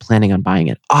Center is planning on buying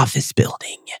an office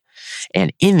building.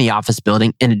 And in the office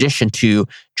building, in addition to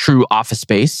true office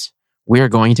space, we're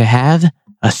going to have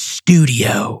a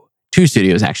studio. 2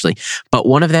 studios actually, but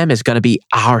one of them is going to be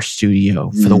our studio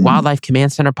for the Wildlife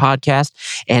Command Center podcast,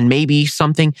 and maybe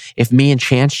something if me and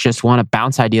Chance just want to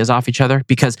bounce ideas off each other,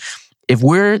 because if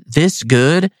we're this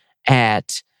good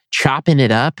at chopping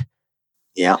it up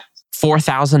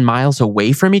 4,000 miles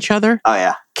away from each other. Oh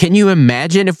yeah. Can you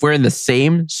imagine if we're in the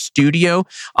same studio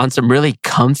on some really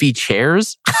comfy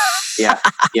chairs? Yeah.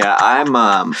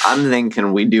 I'm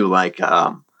thinking we do like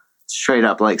straight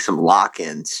up like some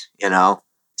lock-ins,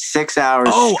 6 hours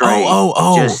straight.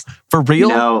 Just for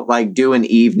real? Like do an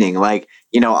evening. Like,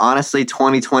 honestly,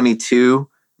 2022,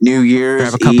 New Year's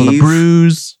grab a couple Eve, of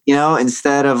brews.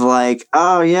 Instead of like,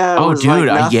 dude,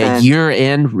 a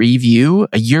year-end review,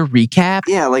 a year recap.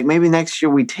 Yeah, like maybe next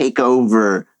year we take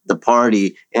over the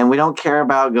party and we don't care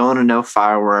about going to no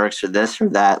fireworks or this or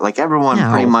that. Like everyone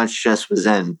pretty much just was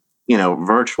in,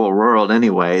 virtual world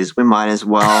anyways. We might as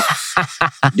well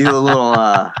do a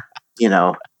little,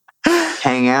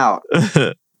 hang out,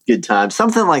 good time,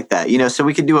 something like that, so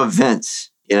we could do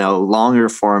events, longer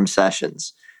form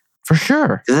sessions. For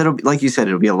sure. Because it'll, like you said,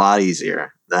 it'll be a lot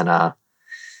easier than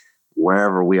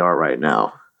wherever we are right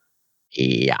now.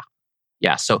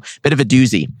 Yeah. So bit of a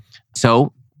doozy.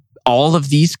 So all of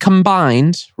these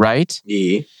combined, right?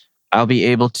 Yeah. I'll be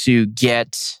able to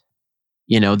get,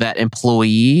 that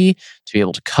employee to be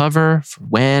able to cover for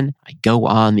when I go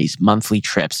on these monthly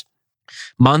trips.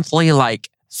 Monthly, like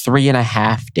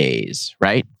 3.5 days,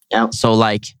 right? Yeah. So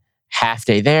like half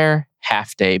day there,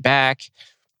 half day back,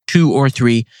 2 or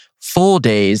 3 full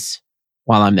days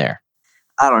while I'm there.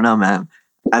 I don't know, man.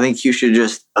 I think you should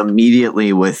just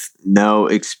immediately, with no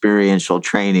experiential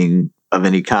training of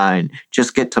any kind,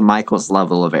 just get to Michael's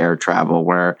level of air travel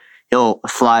where he'll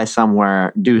fly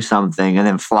somewhere, do something, and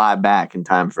then fly back in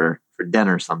time for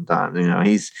dinner sometime.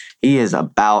 He is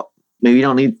about, maybe you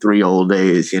don't need 3 whole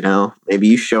days, maybe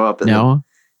you show up and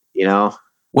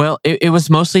Well, it was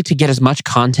mostly to get as much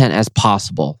content as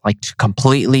possible, like to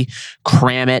completely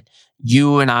cram it.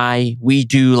 You and I, we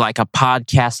do like a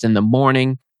podcast in the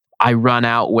morning. I run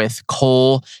out with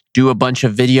Cole, do a bunch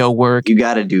of video work. You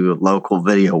got to do local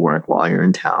video work while you're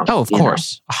in town. Oh, of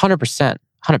course. 100%.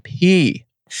 100p.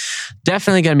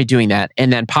 Definitely going to be doing that.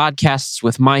 And then podcasts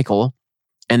with Michael,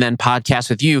 and then podcasts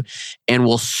with you. And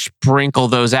we'll sprinkle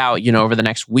those out, over the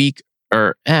next week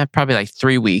or probably like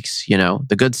 3 weeks,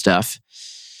 the good stuff.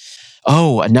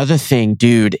 Oh, another thing,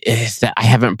 dude, is that I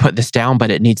haven't put this down, but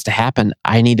it needs to happen.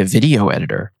 I need a video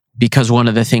editor, because one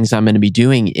of the things I'm going to be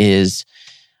doing is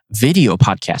video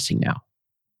podcasting now.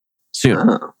 Soon.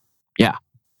 Oh. Yeah.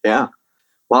 Yeah.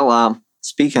 Well,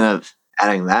 speaking of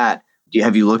adding that,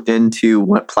 have you looked into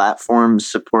what platforms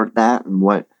support that and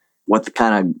what the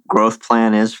kind of growth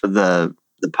plan is for the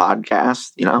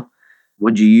podcast?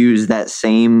 Would you use that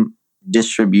same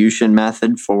distribution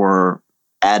method for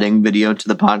adding video to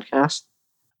the podcast?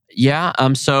 Yeah.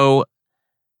 So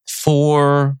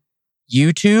for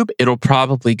YouTube, it'll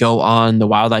probably go on the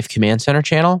Wildlife Command Center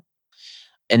channel.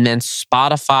 And then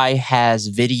Spotify has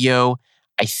video,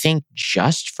 I think,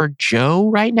 just for Joe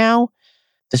right now.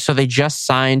 So they just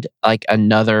signed like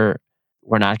another,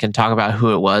 we're not going to talk about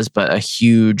who it was, but a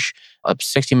huge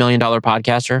 $60 million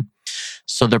podcaster.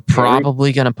 So they're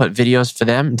probably going to put videos for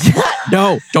them.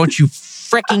 No, don't you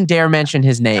freaking dare mention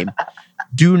his name.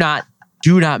 Do not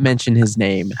mention his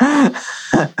name.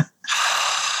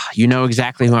 You know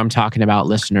exactly who I'm talking about,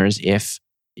 listeners, if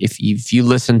you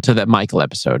listen to that Michael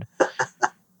episode.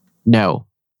 No.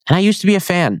 And I used to be a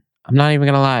fan. I'm not even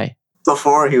going to lie.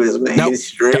 Before he was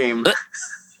mainstream. Nope.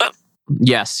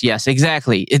 Yes,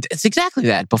 exactly. It's exactly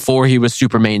that. Before he was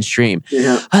super mainstream.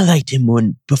 Yeah. I liked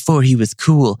him before he was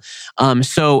cool.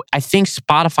 So I think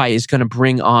Spotify is going to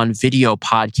bring on video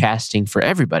podcasting for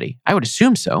everybody. I would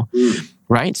assume so.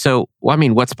 Right? So, what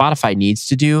Spotify needs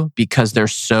to do, because they're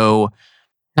so,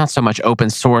 not so much open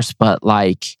source, but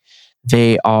like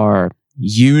they are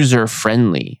user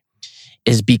friendly,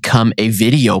 is become a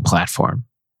video platform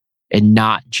and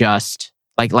not just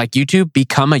like YouTube,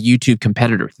 become a YouTube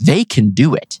competitor. They can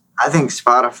do it. I think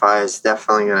Spotify is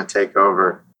definitely going to take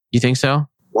over. You think so?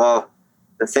 Well,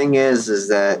 the thing is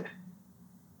that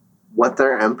what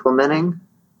they're implementing,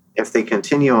 if they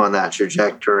continue on that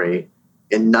trajectory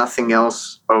and nothing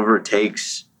else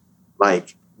overtakes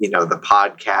the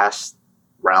podcast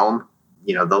realm,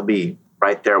 they'll be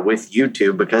right there with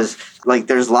YouTube, because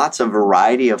there's lots of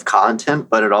variety of content,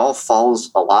 but a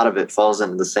lot of it falls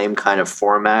into the same kind of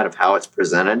format of how it's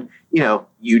presented.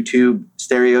 YouTube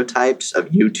stereotypes of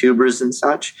YouTubers and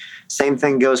such. Same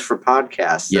thing goes for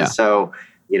podcasts. Yeah. And so,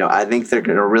 I think they're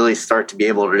going to really start to be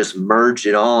able to just merge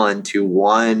it all into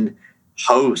one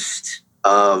host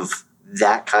of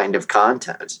that kind of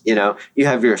content. You know, you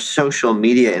have your social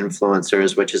media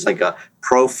influencers, which is like a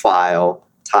profile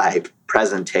type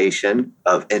presentation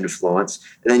of influence.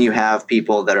 And then you have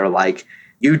people that are like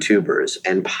YouTubers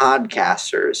and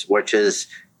podcasters, which is,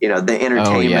 you know, the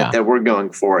entertainment that we're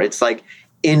going for. It's like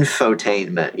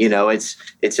infotainment, you know, it's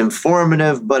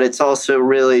informative, but it's also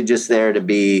really just there to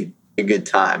be a good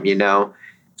time, you know?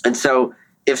 And so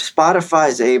if Spotify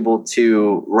is able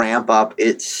to ramp up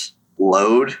its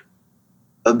load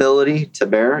ability to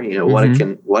bear, you know, what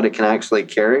it can actually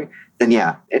carry, then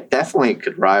yeah, it definitely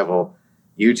could rival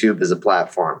YouTube as a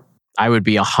platform. I would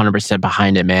be 100%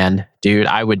 behind it, man. Dude,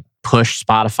 I would push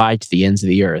Spotify to the ends of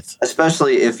the earth.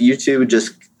 Especially if YouTube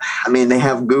they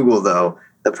have Google though.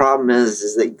 The problem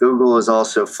is that Google is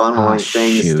also funneling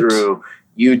things through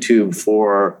YouTube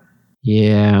for,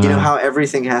 you know how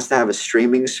everything has to have a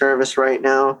streaming service right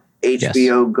now?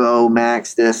 HBO Go,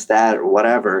 Max, this, that, or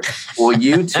whatever. Well,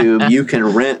 YouTube, you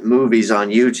can rent movies on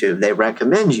YouTube. They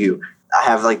recommend you. I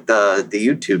have like the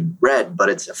YouTube Red, but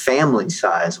it's a family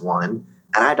size one.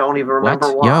 And I don't even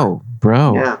remember why. Yo,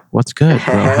 bro, what's good,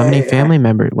 bro? How many family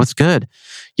members? What's good?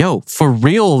 Yo, for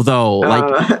real though,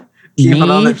 like me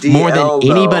more than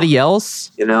anybody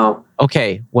else? You know?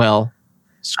 Okay, well,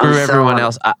 screw everyone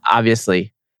else,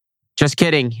 obviously. Just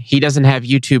kidding. He doesn't have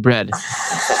YouTube Red.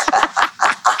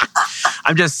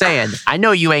 I'm just saying, I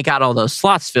know you ain't got all those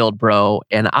slots filled, bro,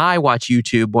 and I watch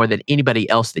YouTube more than anybody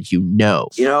else that you know.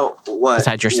 You know what?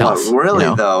 Besides yourself. What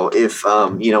really, though, if,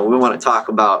 we want to talk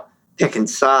about picking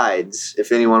sides,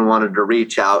 if anyone wanted to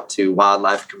reach out to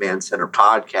Wildlife Command Center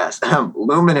podcast,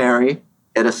 Luminary,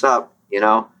 hit us up, you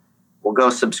know. We'll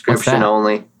go subscription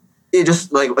only. It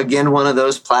just, like, again, one of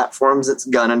those platforms that's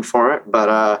gunning for it,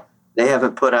 but they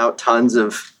haven't put out tons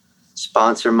of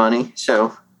sponsor money.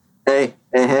 So, hey.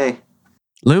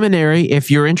 Luminary, if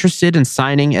you're interested in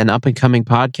signing an up-and-coming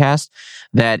podcast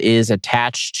that is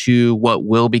attached to what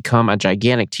will become a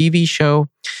gigantic TV show,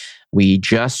 we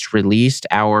just released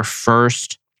our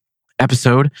first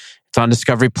episode. It's on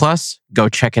Discovery Plus. Go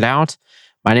check it out.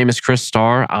 My name is Chris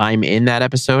Starr. I'm in that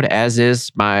episode, as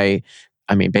is my,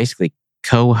 basically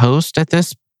co-host at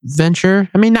this venture.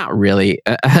 Not really.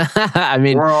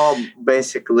 We're all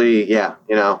basically, you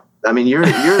know. You're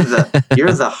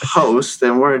the host,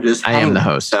 and we're just I am the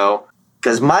host. So,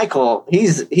 because Michael,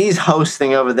 he's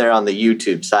hosting over there on the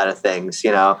YouTube side of things. You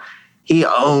know, he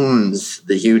owns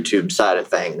the YouTube side of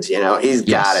things. You know, he's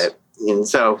got it. And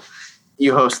so,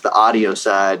 you host the audio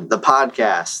side, the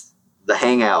podcast, the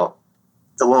hangout,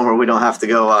 the one where we don't have to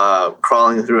go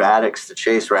crawling through attics to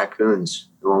chase raccoons.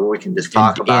 The one where we can just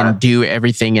talk about and do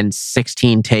everything in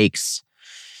 16 takes.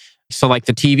 So, like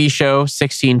the TV show,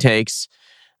 16 takes.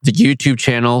 The YouTube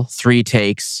channel, 3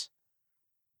 takes.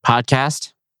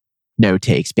 Podcast, no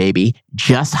takes, baby.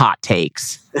 Just hot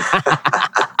takes.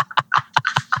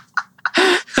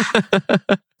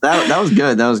 That was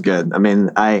good. That was good.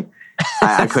 I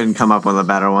couldn't come up with a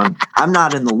better one. I'm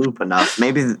not in the loop enough.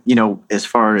 Maybe, you know, as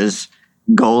far as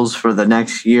goals for the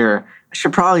next year, I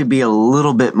should probably be a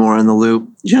little bit more in the loop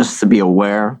just to be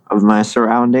aware of my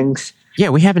surroundings. Yeah,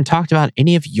 we haven't talked about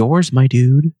any of yours, my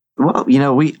dude. Well, you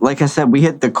know, like I said, we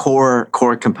hit the core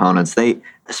components. The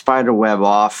spider web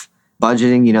off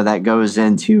budgeting, you know, that goes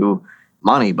into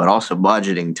money, but also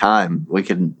budgeting time. We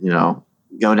could, you know,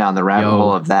 go down the rabbit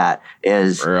hole of that.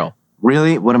 Is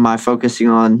really what am I focusing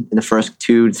on in the first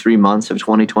 2 to 3 months of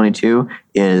 2022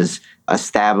 is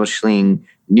establishing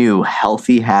new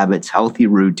healthy habits, healthy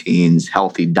routines,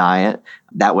 healthy diet.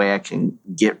 That way I can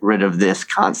get rid of this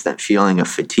constant feeling of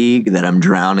fatigue that I'm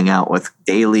drowning out with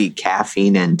daily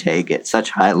caffeine intake at such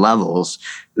high levels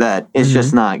that it's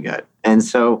just not good. And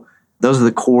so those are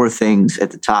the core things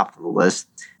at the top of the list.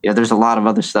 You know, there's a lot of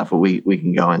other stuff that we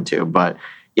can go into, but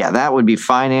yeah, that would be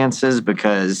finances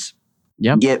because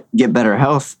get better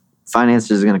health.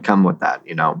 Finances is going to come with that,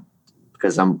 you know,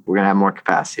 because we're going to have more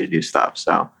capacity to do stuff.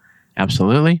 So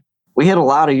absolutely. We hit a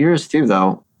lot of years too,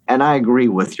 though. And I agree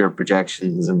with your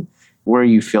projections and where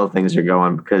you feel things are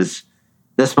going because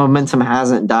this momentum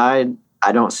hasn't died.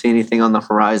 I don't see anything on the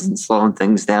horizon slowing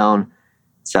things down.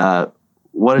 It's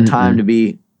what a time to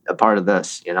be a part of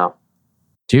this, you know?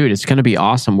 Dude, it's going to be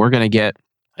awesome. We're going to get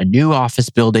a new office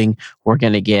building. We're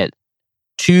going to get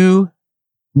 2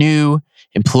 new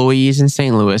employees in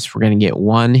St. Louis. We're going to get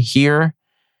 1 here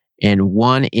and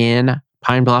 1 in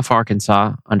Pine Bluff,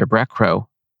 Arkansas under Brett Crow.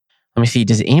 Let me see.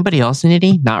 Does anybody else need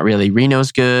any? Not really.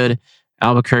 Reno's good.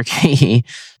 Albuquerque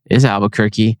is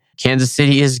Albuquerque. Kansas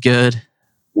City is good.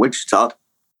 Wichita. Are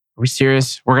we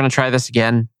serious? We're going to try this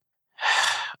again.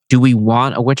 Do we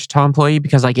want a Wichita employee?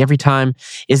 Because like every time,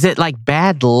 is it like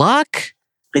bad luck?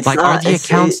 It's like, not, are the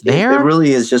accounts there? It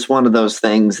really is just one of those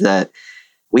things that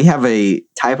we have a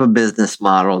type of business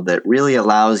model that really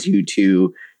allows you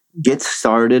to get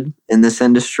started in this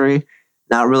industry,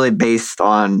 not really based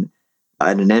on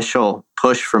an initial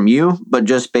push from you, but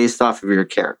just based off of your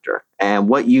character. And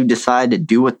what you decide to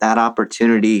do with that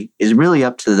opportunity is really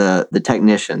up to the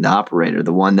technician, the operator,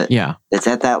 the one that's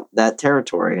at that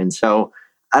territory. And so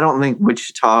I don't think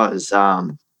Wichita is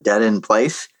dead in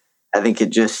place. I think it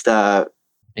just... it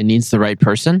needs the right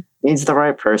person? Needs the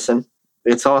right person.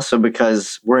 It's also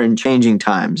because we're in changing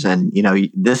times. And,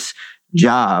 this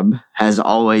job has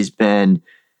always been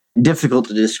difficult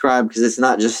to describe because it's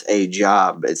not just a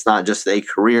job. It's not just a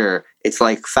career. It's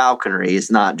like falconry.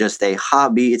 It's not just a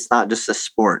hobby. It's not just a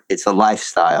sport. It's a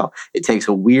lifestyle. It takes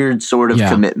a weird sort of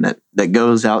commitment that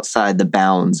goes outside the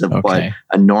bounds of what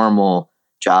a normal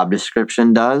job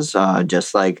description does.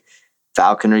 Just like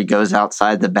falconry goes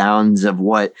outside the bounds of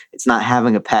what it's not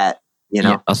having a pet,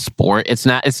 a sport. It's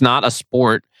not a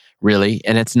sport really.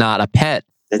 And it's not a pet.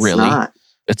 It's really. Not.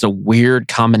 It's a weird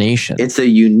combination. It's a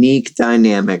unique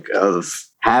dynamic of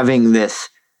having this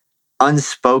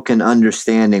unspoken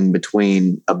understanding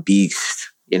between a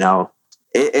beast,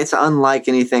 it's unlike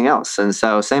anything else. And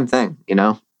so same thing,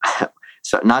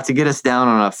 so not to get us down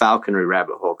on a falconry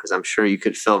rabbit hole, because I'm sure you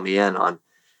could fill me in on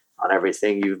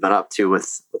everything you've been up to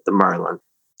with the Merlin.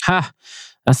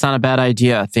 That's not a bad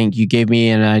idea. I think you gave me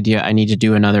an idea. I need to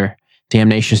do another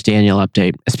Damnacious Daniel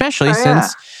update, especially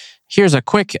since here's a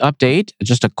quick update,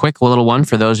 just a quick little one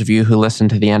for those of you who listen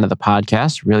to the end of the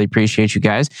podcast. Really appreciate you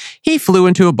guys. He flew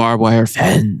into a barbed wire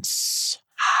fence.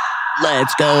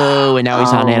 Let's go. And now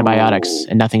he's on antibiotics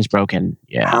and nothing's broken.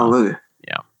 Yeah. Hallelujah.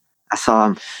 Yeah. I saw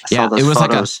him. I saw those it was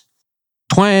photos.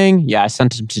 Like a twang. Yeah, I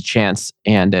sent him to Chance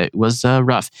and it was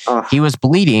rough. He was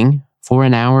bleeding for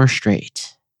an hour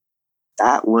straight.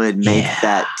 That would make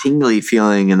that tingly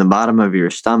feeling in the bottom of your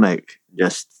stomach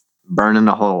just burning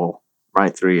a hole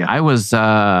right through you. I was,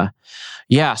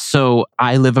 so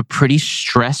I live a pretty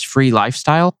stress-free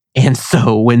lifestyle. And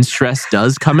so when stress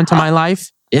does come into my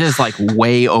life, it is like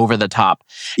way over the top.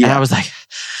 Yeah. And I was like,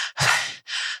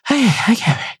 I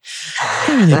can't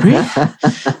really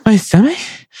breathe.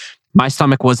 My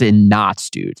stomach was in knots,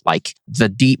 dude. Like the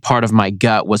deep part of my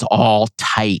gut was all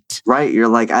tight. Right. You're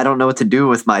like, I don't know what to do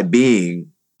with my being.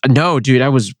 No, dude, I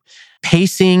was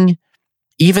pacing.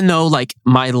 Even though like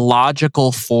my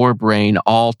logical forebrain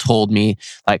all told me,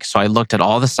 like, so I looked at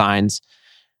all the signs,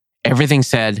 everything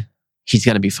said he's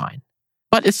going to be fine.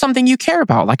 But it's something you care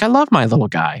about. Like I love my little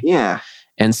guy. Yeah.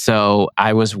 And so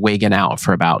I was wigging out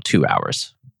for about 2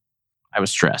 hours. I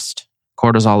was stressed.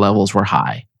 Cortisol levels were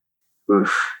high.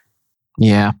 Oof.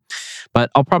 Yeah. But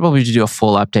I'll probably do a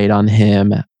full update on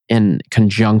him in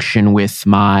conjunction with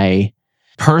my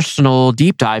personal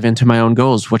deep dive into my own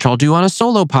goals, which I'll do on a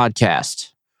solo podcast.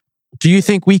 Do you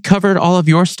think we covered all of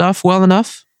your stuff well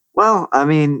enough? Well, I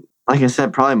mean, like I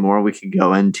said, probably more we could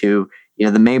go into.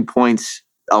 The main points,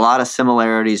 a lot of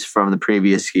similarities from the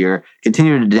previous year.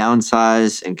 Continue to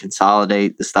downsize and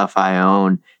consolidate the stuff I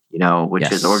own,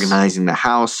 which is organizing the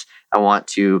house. I want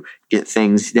to get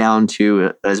things down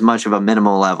to as much of a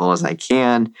minimal level as I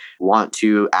can. Want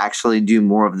to actually do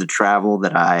more of the travel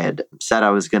that I had said I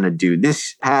was going to do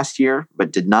this past year,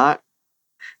 but did not.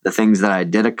 The things that I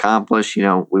did accomplish,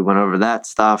 we went over that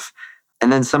stuff.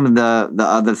 And then some of the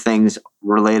other things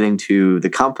relating to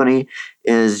the company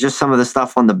is just some of the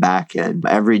stuff on the back end.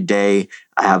 Every day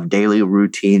I have daily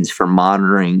routines for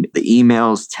monitoring the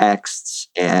emails, texts,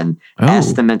 and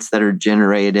estimates that are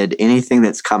generated, anything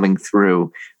that's coming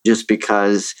through, just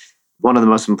because one of the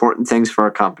most important things for our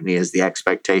company is the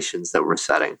expectations that we're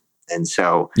setting. And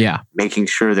so making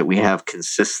sure that we have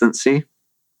consistency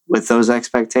with those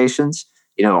expectations,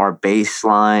 our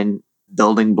baseline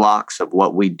building blocks of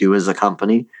what we do as a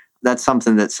company, that's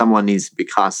something that someone needs to be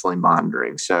constantly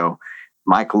monitoring. So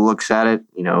Michael looks at it,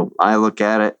 I look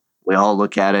at it, we all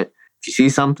look at it. If you see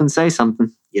something, say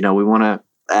something. We want to,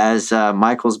 as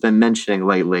Michael's been mentioning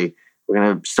lately, we're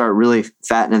going to start really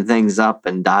fattening things up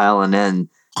and dialing in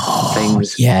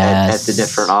things at the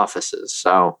different offices.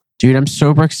 So, dude, I'm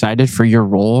super excited for your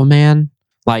role, man.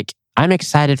 Like, I'm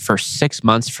excited for 6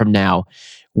 months from now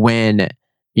when,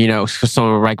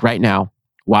 so like right now,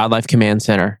 Wildlife Command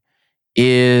Center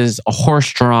is a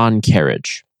horse-drawn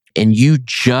carriage. And you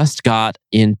just got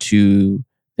into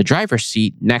the driver's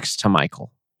seat next to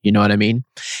Michael. You know what I mean?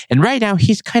 And right now,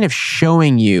 he's kind of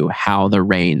showing you how the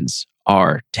reins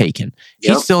are taken.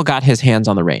 Yep. He's still got his hands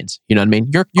on the reins. You know what I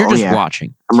mean? You're just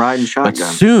watching. I'm riding shotgun.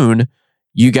 But soon,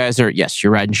 you guys are,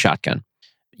 you're riding shotgun.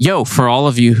 For all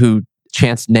of you who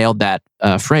Chance nailed that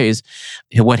phrase.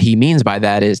 What he means by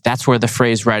that is that's where the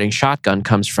phrase riding shotgun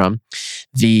comes from.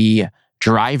 The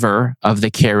driver of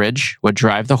the carriage would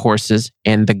drive the horses,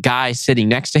 and the guy sitting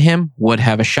next to him would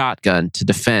have a shotgun to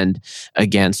defend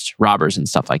against robbers and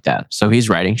stuff like that. So he's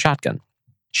riding shotgun,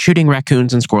 shooting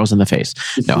raccoons and squirrels in the face.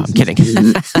 No, I'm kidding.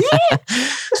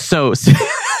 So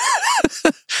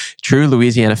true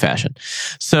Louisiana fashion.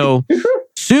 So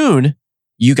soon,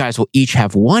 you guys will each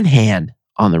have one hand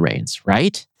on the reins,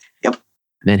 right? Yep. And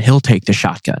then he'll take the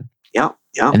shotgun. Yep.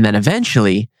 And then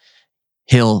eventually,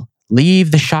 he'll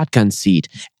leave the shotgun seat,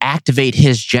 activate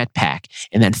his jetpack,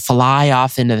 and then fly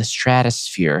off into the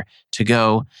stratosphere to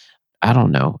go, I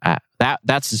don't know.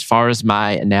 That's as far as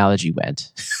my analogy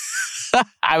went.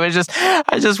 I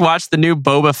just watched the new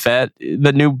Boba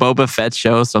Fett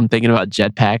show, so I'm thinking about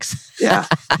jetpacks. Yeah.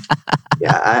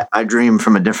 I dream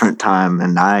from a different time,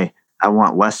 and I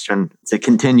want Western to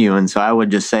continue. And so I would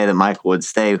just say that Michael would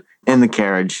stay in the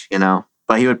carriage,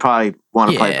 but he would probably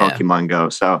want to play Pokemon Go.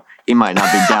 So he might not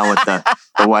be down with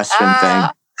the Western thing.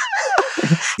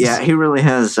 Yeah, he really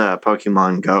has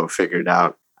Pokemon Go figured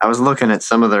out. I was looking at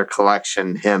some of their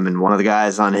collection, him and one of the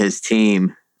guys on his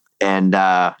team. And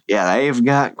they've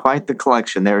got quite the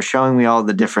collection. They were showing me all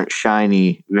the different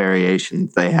shiny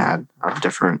variations they had of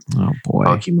different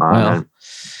Pokemon.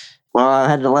 Well, I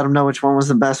had to let them know which one was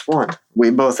the best one. We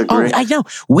both agree. Oh, I know.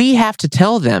 We have to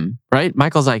tell them, right?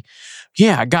 Michael's like,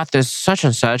 yeah, I got this such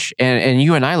and such. And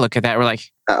you and I look at that. We're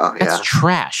like, that's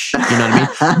trash. You know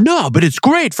what I mean? No, but it's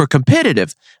great for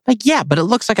competitive. Like, yeah, but it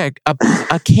looks like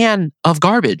a can of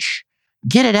garbage.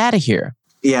 Get it out of here.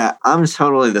 Yeah, I'm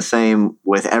totally the same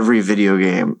with every video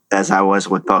game as I was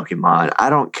with Pokemon. I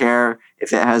don't care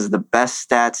if it has the best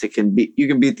stats it can beat. You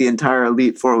can beat the entire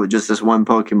Elite Four with just this one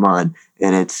Pokemon,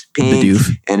 and it's pink,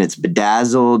 and it's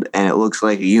bedazzled, and it looks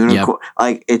like a unicorn. Yep.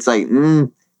 Like it's like,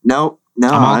 nope,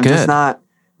 I'm just not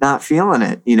feeling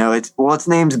it. Its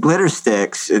name's Glitter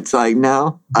Sticks. It's like,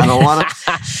 no, I don't want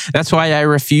to. That's why I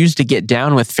refuse to get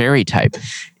down with Fairy type.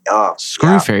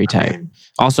 Screw Fairy type.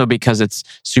 Also because it's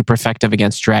super effective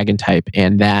against Dragon type,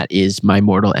 and that is my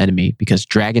mortal enemy because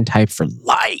Dragon type for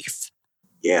life.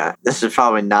 Yeah, this is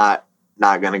probably not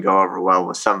going to go over well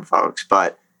with some folks,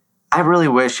 but I really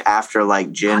wish after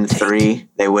like Gen 3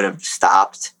 they would have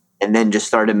stopped and then just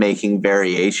started making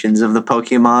variations of the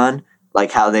Pokemon,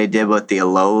 like how they did with the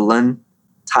Alolan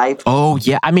type. Oh,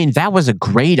 yeah. I mean, that was a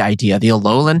great idea, the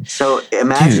Alolan. So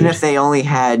imagine if they only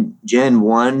had Gen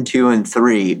 1, 2, and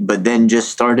 3, but then just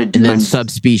started doing... And then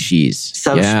subspecies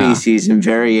and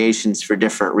variations for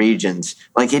different regions.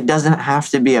 Like, it doesn't have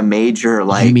to be a major,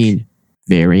 like... You mean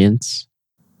variants?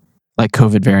 Like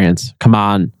COVID variants. Come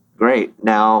on. Great.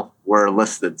 Now we're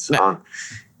listed. So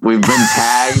we've been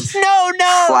tagged. No.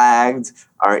 Flagged.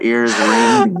 Our ears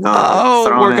ringed.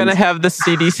 We're going to have the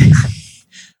CDC...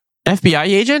 FBI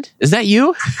agent? Is that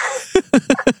you?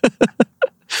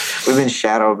 We've been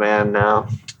shadow banned now.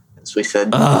 As we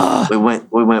said, we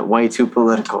went way too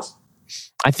political.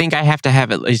 I think I have to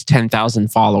have at least 10,000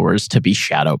 followers to be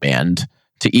shadow banned,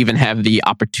 to even have the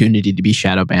opportunity to be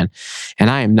shadow banned. And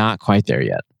I am not quite there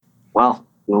yet. Well,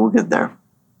 we'll get there.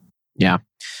 Yeah.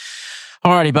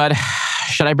 Alrighty, bud.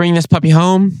 Should I bring this puppy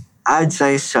home? I'd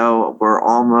say so. We're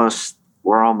almost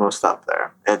up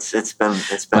there. It's been.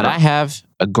 But I have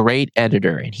a great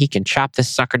editor, and he can chop this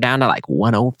sucker down to like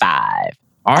 105.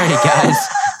 Alrighty, guys.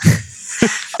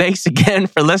 Thanks again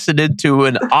for listening to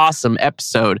an awesome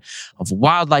episode of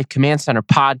Wildlife Command Center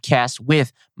podcast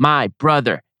with my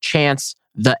brother Chance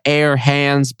the Air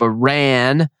Hands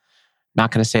Baran.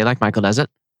 Not going to say it like Michael does it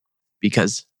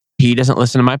because he doesn't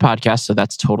listen to my podcast, so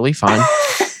that's totally fine.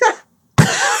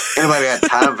 Anybody got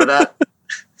time for that?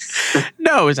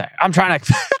 No, it's like, I'm trying to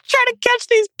catch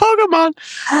these Pokemon.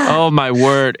 Oh my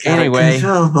word. Anyway,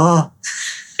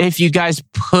 if you guys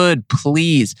could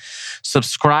please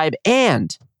subscribe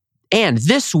and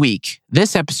this week,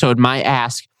 this episode, my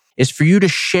ask is for you to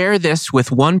share this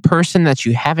with one person that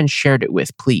you haven't shared it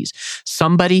with, please.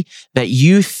 Somebody that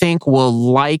you think will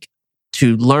like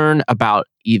to learn about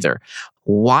either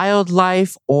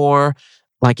wildlife or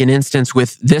like an instance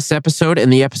with this episode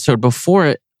and the episode before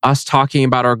it, us talking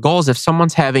about our goals. If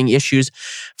someone's having issues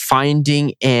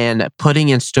finding and putting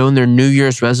in stone their New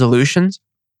Year's resolutions,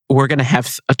 we're going to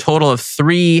have a total of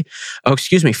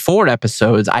 4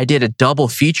 episodes. I did a double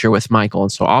feature with Michael,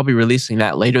 and so I'll be releasing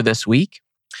that later this week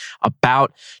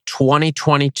about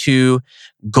 2022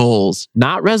 goals,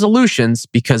 not resolutions,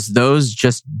 because those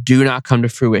just do not come to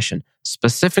fruition.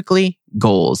 Specifically,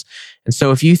 goals. And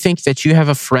so if you think that you have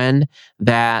a friend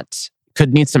that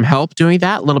could need some help doing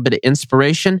that, a little bit of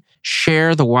inspiration,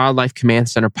 share the Wildlife Command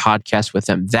Center podcast with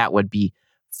them. That would be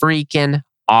freaking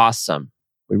awesome.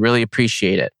 We really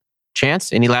appreciate it.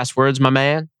 Chance, any last words, my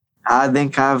man? I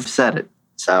think I've said it.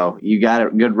 So you got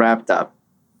it good wrapped up.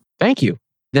 Thank you.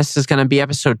 This is going to be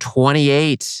episode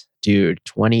 28, dude.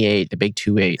 28, the big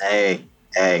 28.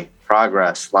 Hey,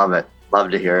 progress. Love it.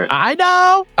 Love to hear it. I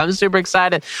know. I'm super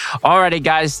excited. Alrighty,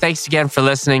 guys. Thanks again for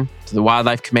listening to the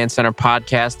Wildlife Command Center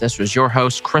podcast. This was your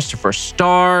host, Christopher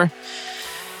Starr.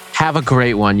 Have a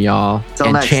great one, y'all. Till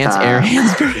and next Chance time.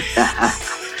 Airhands.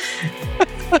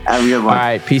 Have a good one. All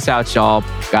right. Peace out, y'all.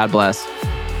 God bless.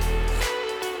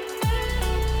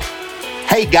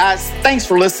 Hey guys, thanks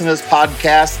for listening to this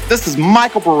podcast. This is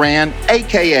Michael Baran,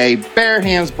 aka Bare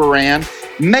Hands Baran.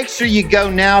 Make sure you go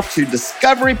now to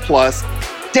Discovery Plus,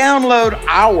 download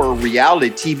our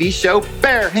reality TV show,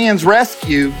 Bare Hands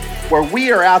Rescue, where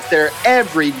we are out there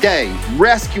every day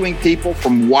rescuing people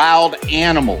from wild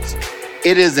animals.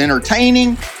 It is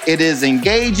entertaining, it is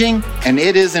engaging, and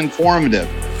it is informative.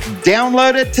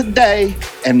 Download it today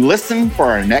and listen for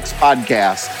our next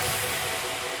podcast.